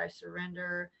I said, I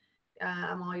surrender.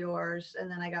 I'm all yours. And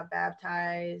then I got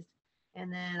baptized.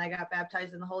 And then I got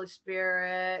baptized in the Holy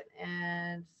Spirit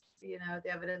and, the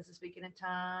evidence of speaking in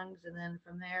tongues. And then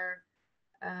from there,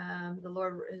 the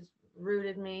Lord has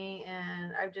rooted me,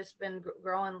 and I've just been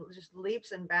growing just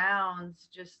leaps and bounds.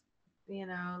 Just,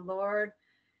 Lord,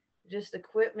 just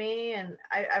equip me. And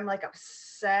I'm like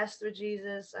obsessed with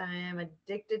Jesus. I am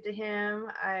addicted to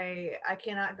him. I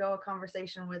cannot go a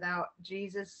conversation without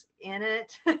Jesus in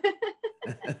it.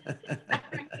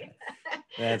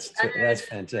 That's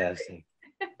fantastic.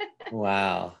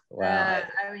 Wow.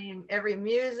 I mean, every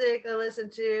music I listen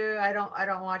to, I don't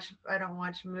watch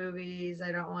movies.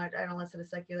 I don't listen to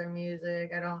secular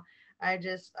music.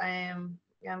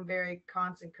 I'm very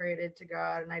consecrated to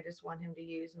God, and I just want him to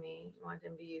use me. I want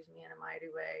him to use me in a mighty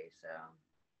way. So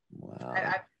Wow.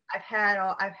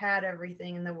 I've had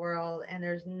everything in the world, and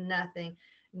there's nothing,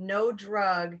 no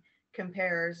drug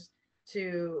compares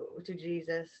to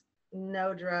Jesus.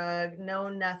 No drug, no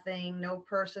nothing, no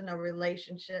person, no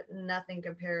relationship, nothing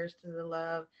compares to the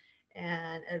love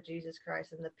and of Jesus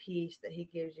Christ and the peace that he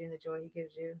gives you and the joy he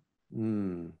gives you.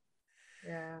 Mm.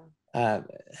 Yeah. Uh,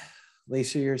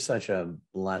 Lisa, you're such a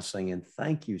blessing, and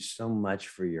thank you so much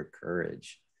for your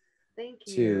courage Thank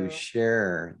to you.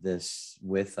 share this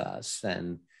with us.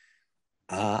 And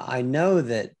I know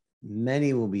that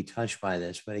many will be touched by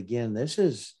this, but again, this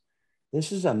is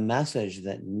a message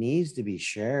that needs to be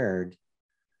shared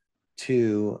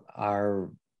to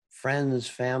our friends,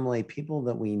 family, people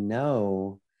that we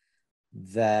know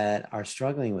that are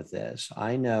struggling with this.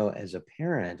 I know as a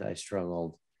parent, I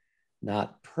struggled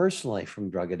not personally from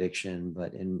drug addiction,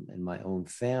 but in my own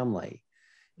family.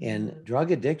 And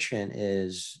drug addiction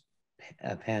is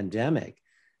a pandemic.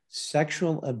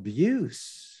 Sexual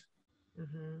abuse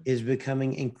is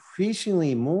becoming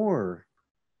increasingly more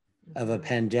of a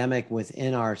pandemic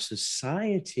within our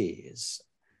societies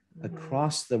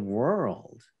across the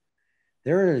world.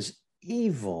 There is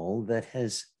evil that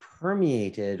has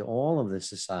permeated all of the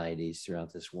societies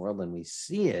throughout this world. And we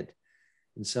see it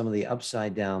in some of the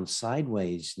upside down,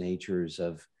 sideways natures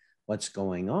of what's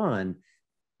going on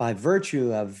by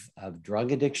virtue of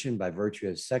drug addiction, by virtue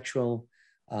of sexual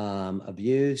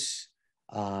abuse,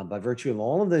 by virtue of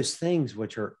all of those things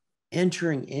which are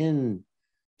entering in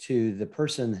to the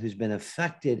person who's been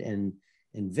affected and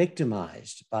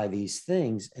victimized by these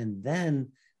things, and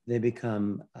then they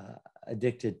become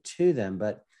addicted to them.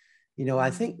 But I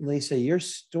think, Lisa, your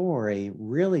story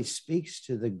really speaks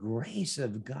to the grace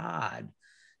of God.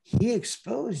 He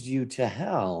exposed you to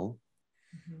hell,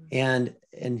 and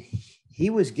he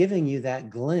was giving you that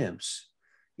glimpse.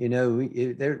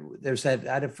 There's that,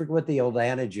 I don't forget what the old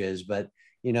adage is, but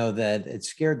that it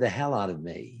scared the hell out of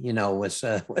me, was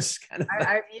kind of I've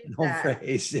an used old that.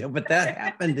 phrase, but that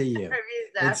happened to you. I've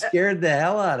used It that. scared the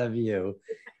hell out of you.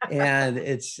 And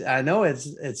I know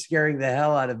it's scaring the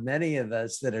hell out of many of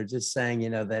us that are just saying,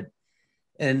 that,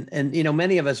 and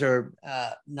many of us are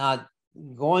not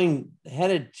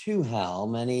headed to hell.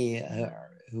 Many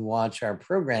who watch our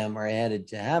program are headed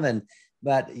to heaven,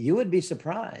 but you would be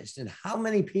surprised at how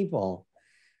many people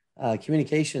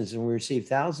communications, and we receive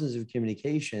thousands of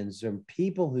communications from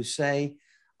people who say,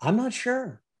 I'm not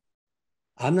sure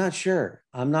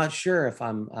if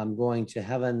I'm going to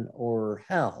heaven or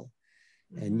hell.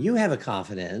 And you have a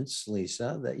confidence,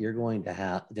 Lisa, that you're going to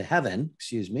heaven,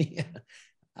 excuse me.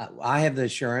 I have the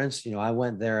assurance, I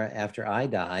went there after I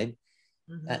died,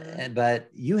 but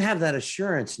you have that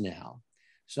assurance now.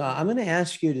 So I'm going to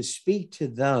ask you to speak to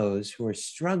those who are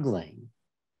struggling,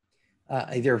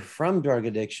 either from drug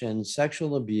addiction,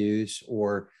 sexual abuse,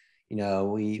 or,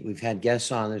 we've had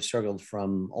guests on that struggled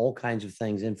from all kinds of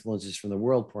things, influences from the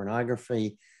world,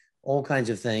 pornography, all kinds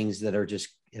of things that are just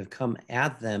have come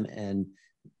at them and,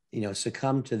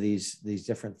 succumb to these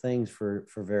different things for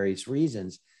various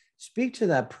reasons. Speak to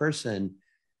that person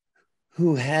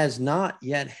who has not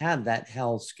yet had that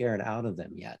hell scared out of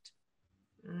them yet.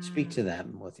 Speak to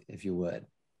them, if you would.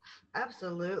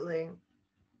 Absolutely.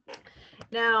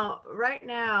 Now, right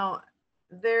now,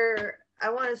 I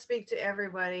want to speak to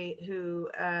everybody who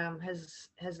has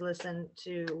listened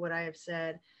to what I have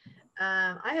said.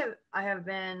 I have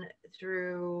been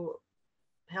through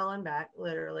hell and back,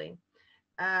 literally.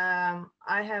 I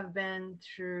have been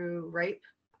through rape.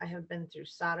 I have been through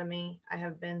sodomy. I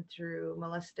have been through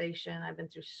molestation. I've been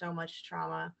through so much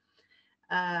trauma.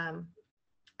 Um,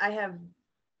 I have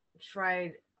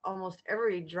tried almost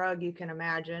every drug you can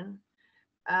imagine.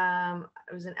 I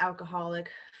was an alcoholic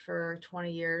for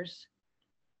 20 years,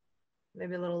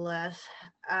 maybe a little less.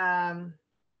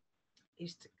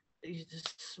 Used to used to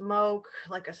smoke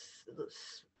like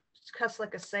cuss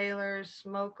like a sailor,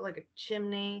 smoke like a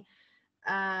chimney.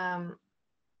 Um,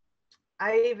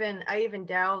 I even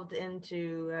delved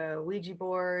into Ouija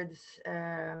boards,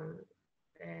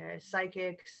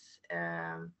 psychics.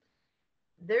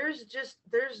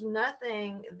 There's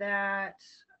nothing that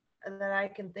I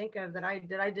can think of that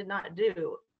I did not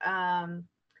do. And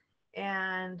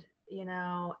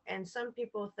and some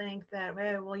people think that,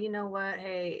 well, you know what?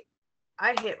 Hey,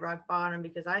 I hit rock bottom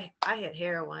because I hit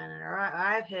heroin, or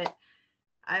I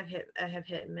have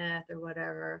hit meth or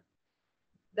whatever.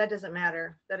 That doesn't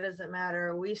matter. That doesn't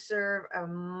matter. We serve a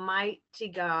mighty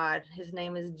God. His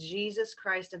name is Jesus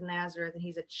Christ of Nazareth, and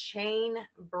he's a chain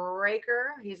breaker.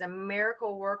 He's a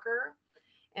miracle worker.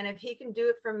 And if he can do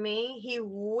it for me, he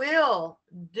will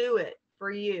do it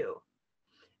for you,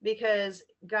 because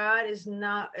God is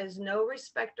no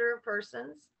respecter of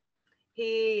persons.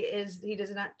 He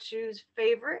does not choose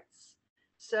favorites.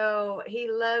 So he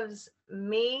loves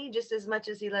me just as much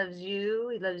as he loves you.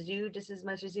 He loves you just as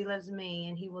much as he loves me,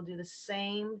 and he will do the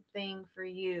same thing for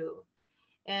you.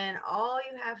 And all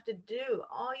you have to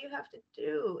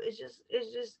do is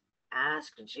just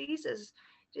ask Jesus.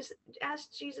 Just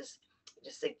ask Jesus.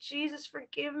 Just say, Jesus,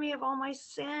 forgive me of all my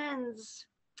sins.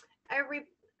 I, re-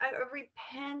 I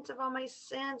repent of all my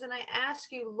sins, and I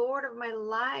ask you, Lord of my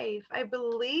life. I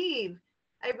believe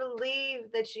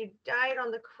that you died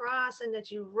on the cross and that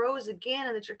you rose again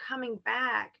and that you're coming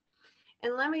back.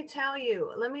 And let me tell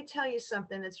you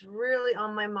something that's really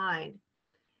on my mind.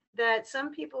 That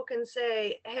some people can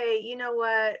say, hey, you know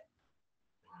what?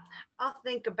 I'll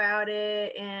think about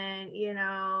it, and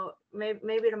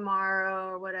maybe tomorrow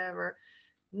or whatever.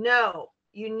 No,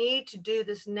 you need to do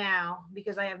this now,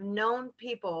 because I have known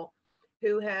people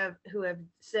who have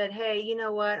said, hey, you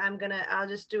know what, I'll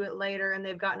just do it later, and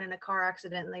they've gotten in a car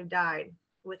accident and they've died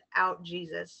without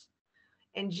Jesus.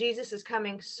 And Jesus is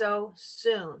coming so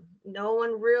soon. No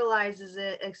one realizes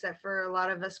it except for a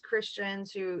lot of us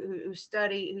Christians who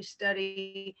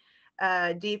study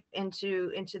deep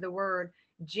into the word,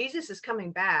 Jesus is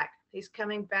coming back. He's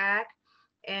coming back,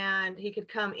 and he could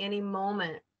come any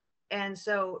moment. And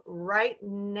so right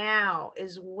now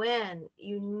is when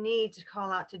you need to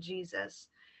call out to Jesus,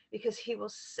 because he will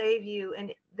save you.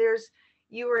 And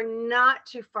you are not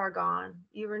too far gone.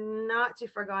 You are not too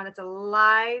far gone. It's a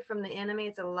lie from the enemy.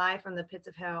 It's a lie from the pits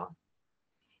of hell.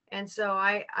 And so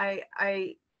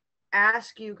I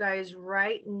ask you guys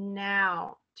right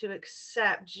now to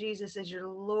accept Jesus as your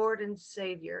Lord and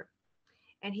Savior,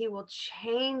 and he will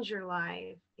change your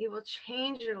life. He will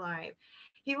change your life.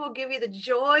 He will give you the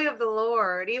joy of the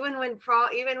Lord, even when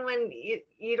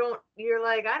you don't, you're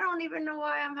like, I don't even know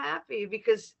why I'm happy,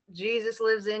 because Jesus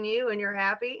lives in you and you're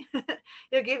happy.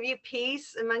 He'll give you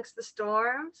peace amongst the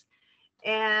storms.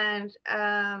 And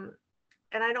I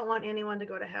don't want anyone to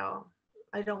go to hell.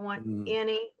 I don't want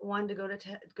anyone to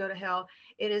go to hell.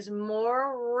 It is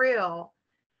more real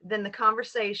than the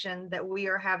conversation that we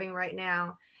are having right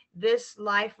now. This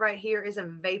life right here is a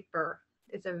vapor.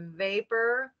 It's a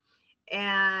vapor,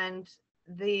 and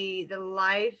the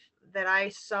life that I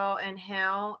saw in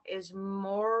hell is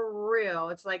more real.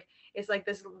 It's like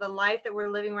this, the life that we're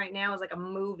living right now is like a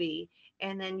movie,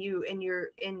 and then you're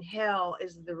in hell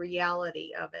is the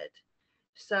reality of it.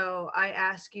 So I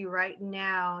ask you right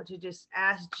now to just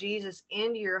ask Jesus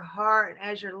into your heart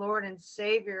as your Lord and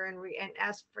Savior, and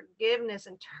ask forgiveness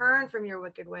and turn from your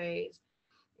wicked ways.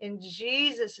 In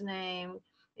Jesus' name,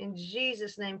 in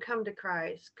Jesus' name, come to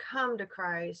Christ. Come to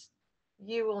Christ.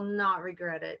 You will not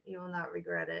regret it. You will not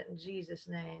regret it. In Jesus'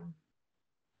 name.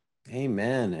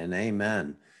 Amen and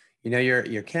amen. You know,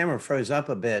 your camera froze up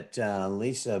a bit,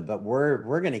 Lisa, but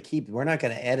we're going to we're not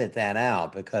going to edit that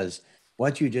out, because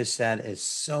what you just said is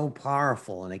so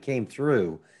powerful, and it came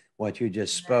through what you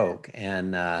just spoke,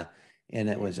 and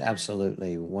it was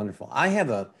absolutely wonderful. I have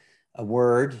a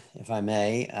word, if I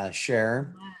may,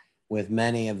 share with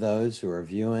many of those who are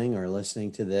viewing or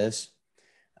listening to this,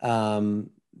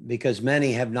 because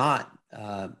many have not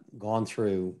gone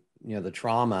through, the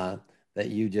trauma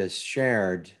that you just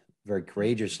shared very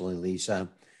courageously, Lisa.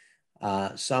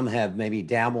 Some have maybe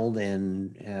dabbled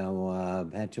in,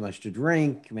 had too much to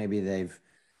drink. Maybe they've,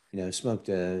 smoked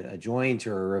a joint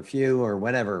or a few or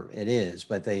whatever it is,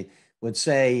 but they would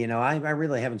say, I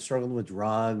really haven't struggled with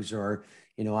drugs, or,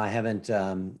 I haven't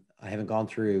gone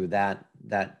through that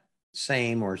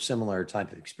same or similar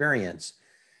type of experience.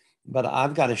 But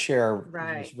I've got to share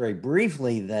just very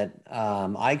briefly that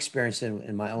I experienced it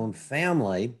in my own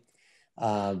family,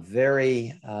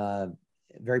 very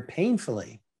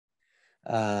painfully.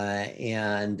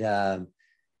 And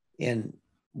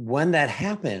when that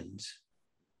happened,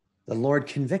 the Lord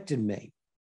convicted me.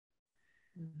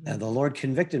 And the Lord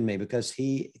convicted me because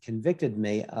he convicted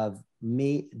me of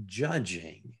me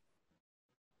judging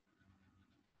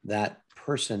that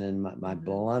person and my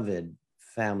beloved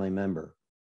family member.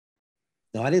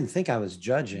 No, I didn't think I was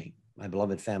judging my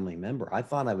beloved family member. I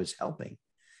thought I was helping.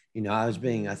 I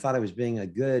thought I was being a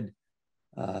good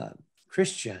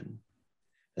Christian.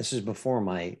 This is before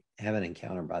my heaven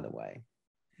encounter, by the way.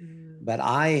 But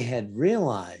I had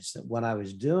realized that what I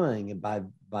was doing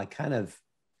by kind of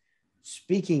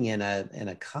speaking in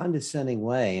a condescending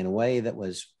way, in a way that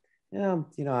was, let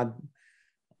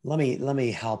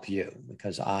me help you,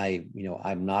 because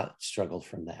I'm not struggled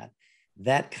from that.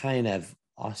 That kind of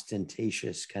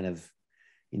ostentatious kind of,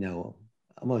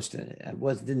 almost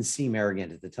didn't seem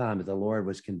arrogant at the time, but the Lord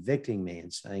was convicting me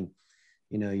and saying,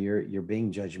 you're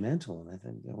being judgmental. And I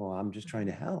think, well, I'm just trying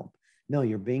to help. No,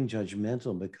 you're being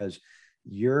judgmental because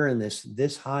you're in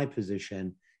this high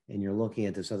position and you're looking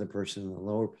at this other person in the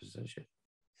lower position.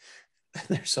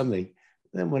 There's something.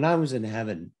 Then when I was in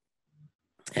heaven,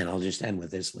 and I'll just end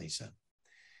with this, Lisa,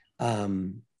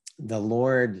 the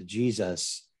Lord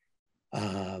Jesus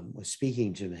was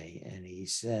speaking to me, and he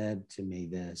said to me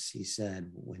this. He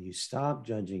said, when you stop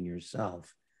judging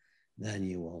yourself, then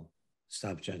you will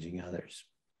stop judging others.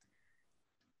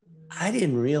 I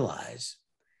didn't realize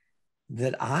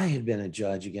that I had been a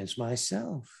judge against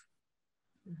myself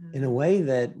in a way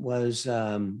that was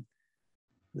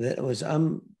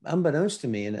unbeknownst to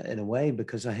me in a way,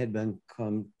 because I had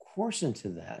become coarsened to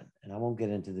that. And I won't get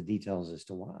into the details as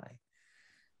to why.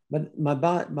 But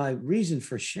my reason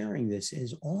for sharing this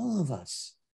is all of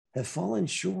us have fallen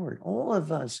short. All of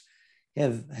us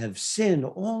have sinned.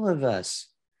 All of us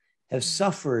have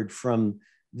suffered from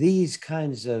these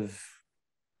kinds of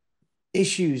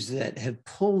issues that have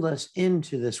pulled us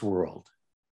into this world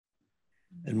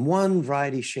in one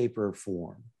variety, shape, or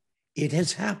form. It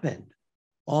has happened.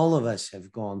 All of us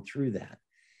have gone through that.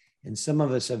 And some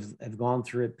of us have gone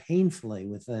through it painfully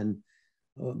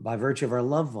by virtue of our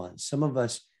loved ones. Some of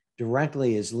us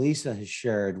directly as Lisa has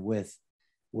shared with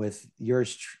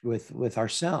yours, with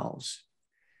ourselves.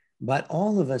 But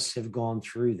all of us have gone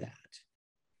through that.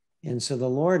 And so the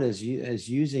Lord is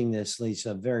using this,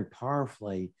 Lisa, very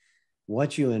powerfully.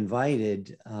 What you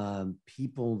invited,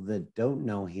 people that don't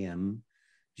know him,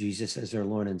 Jesus as their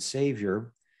Lord and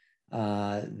Savior,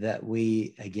 that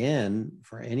we, again,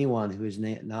 for anyone who has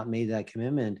not made that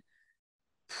commitment,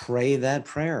 pray that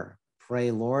prayer.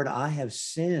 Pray, Lord, I have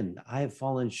sinned. I have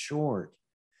fallen short.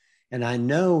 And I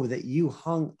know that you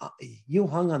hung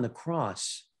on the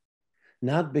cross,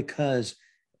 not because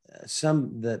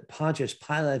the Pontius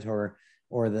Pilate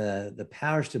or the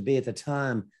powers to be at the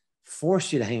time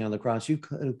forced you to hang on the cross. You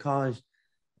could have caused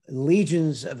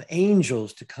legions of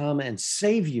angels to come and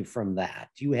save you from that.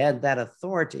 You had that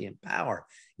authority and power.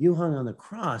 You hung on the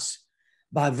cross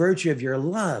by virtue of your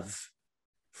love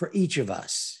for each of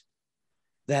us,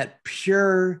 that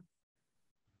pure,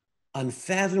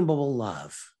 unfathomable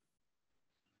love.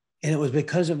 And it was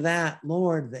because of that,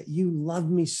 Lord, that you loved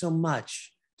me so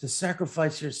much to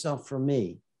sacrifice yourself for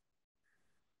me.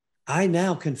 I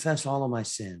now confess all of my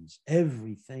sins,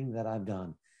 everything that I've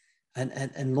done.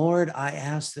 And Lord, I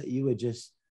ask that you would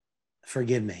just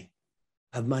forgive me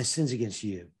of my sins against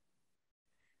you,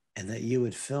 and that you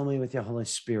would fill me with your Holy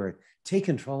Spirit. Take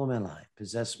control of my life,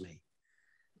 possess me,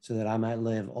 so that I might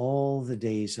live all the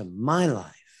days of my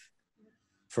life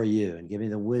for you, and give me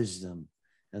the wisdom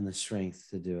and the strength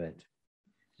to do it.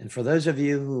 And for those of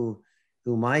you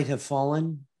who might have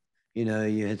fallen,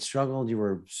 you had struggled, you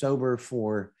were sober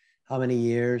for how many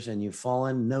years, and you've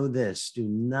fallen, know this: do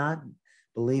not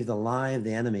believe the lie of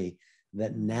the enemy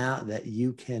that now that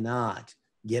you cannot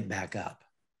get back up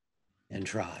and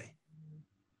try.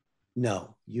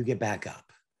 No, you get back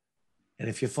up. And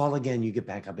if you fall again, you get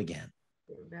back up again.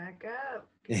 Get back up.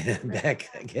 Back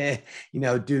again.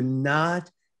 Do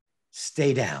not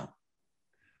stay down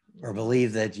or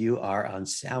believe that you are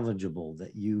unsalvageable,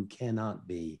 that you cannot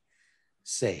be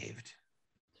saved.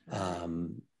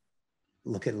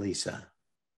 Look at Lisa.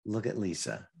 Look at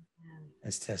Lisa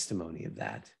as testimony of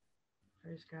that.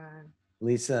 Praise God.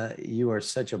 Lisa, you are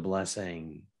such a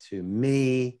blessing to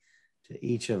me, to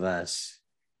each of us.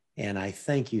 And I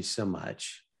thank you so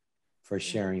much for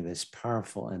sharing this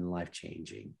powerful and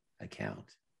life-changing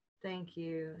account. Thank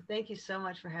you. Thank you so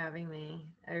much for having me.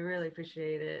 I really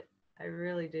appreciate it. I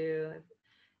really do.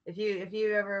 If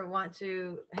you ever want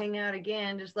to hang out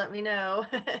again, just let me know.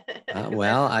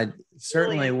 Well, I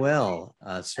certainly will.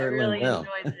 Certainly really will.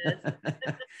 enjoyed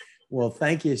this. Well,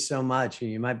 thank you so much.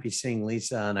 You might be seeing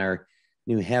Lisa on our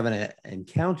new Heaven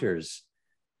Encounters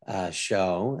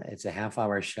show. It's a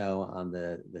half-hour show on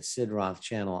the Sid Roth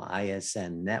channel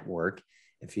ISN network.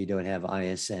 If you don't have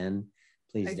ISN,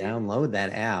 please download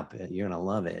that app. You're going to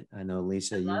love it. I know,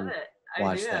 Lisa, you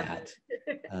watch that.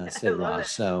 Sid Roth.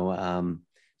 So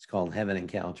it's called Heaven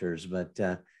Encounters. But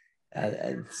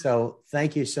so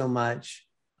thank you so much.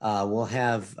 We'll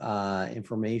have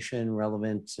information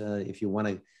relevant. If you want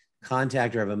to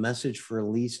contact or have a message for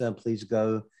Lisa, please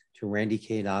go to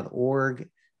randyk.org.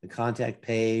 The contact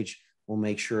page. We'll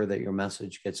make sure that your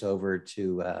message gets over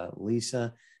to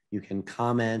Lisa. You can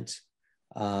comment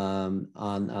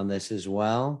on this as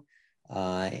well.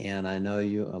 And I know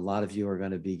a lot of you are going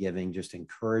to be giving just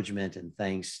encouragement and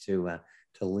thanks to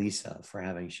Lisa for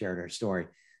having shared her story.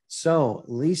 So,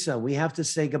 Lisa, we have to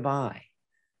say goodbye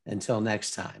until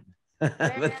next time.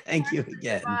 But thank you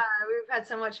again. Goodbye. We've had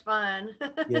so much fun.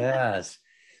 Yes.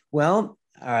 Well,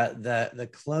 the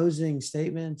closing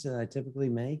statement I typically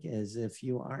make is, if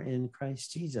you are in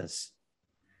Christ Jesus,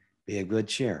 be of good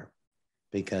cheer,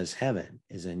 because heaven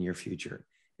is in your future.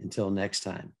 Until next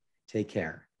time, take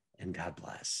care and God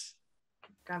bless.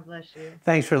 God bless you.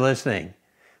 Thanks for listening.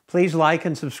 Please like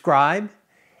and subscribe.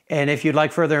 And if you'd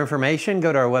like further information,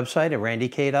 go to our website at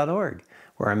randyk.org,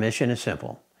 where our mission is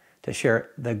simple: to share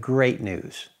the great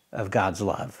news of God's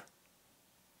love.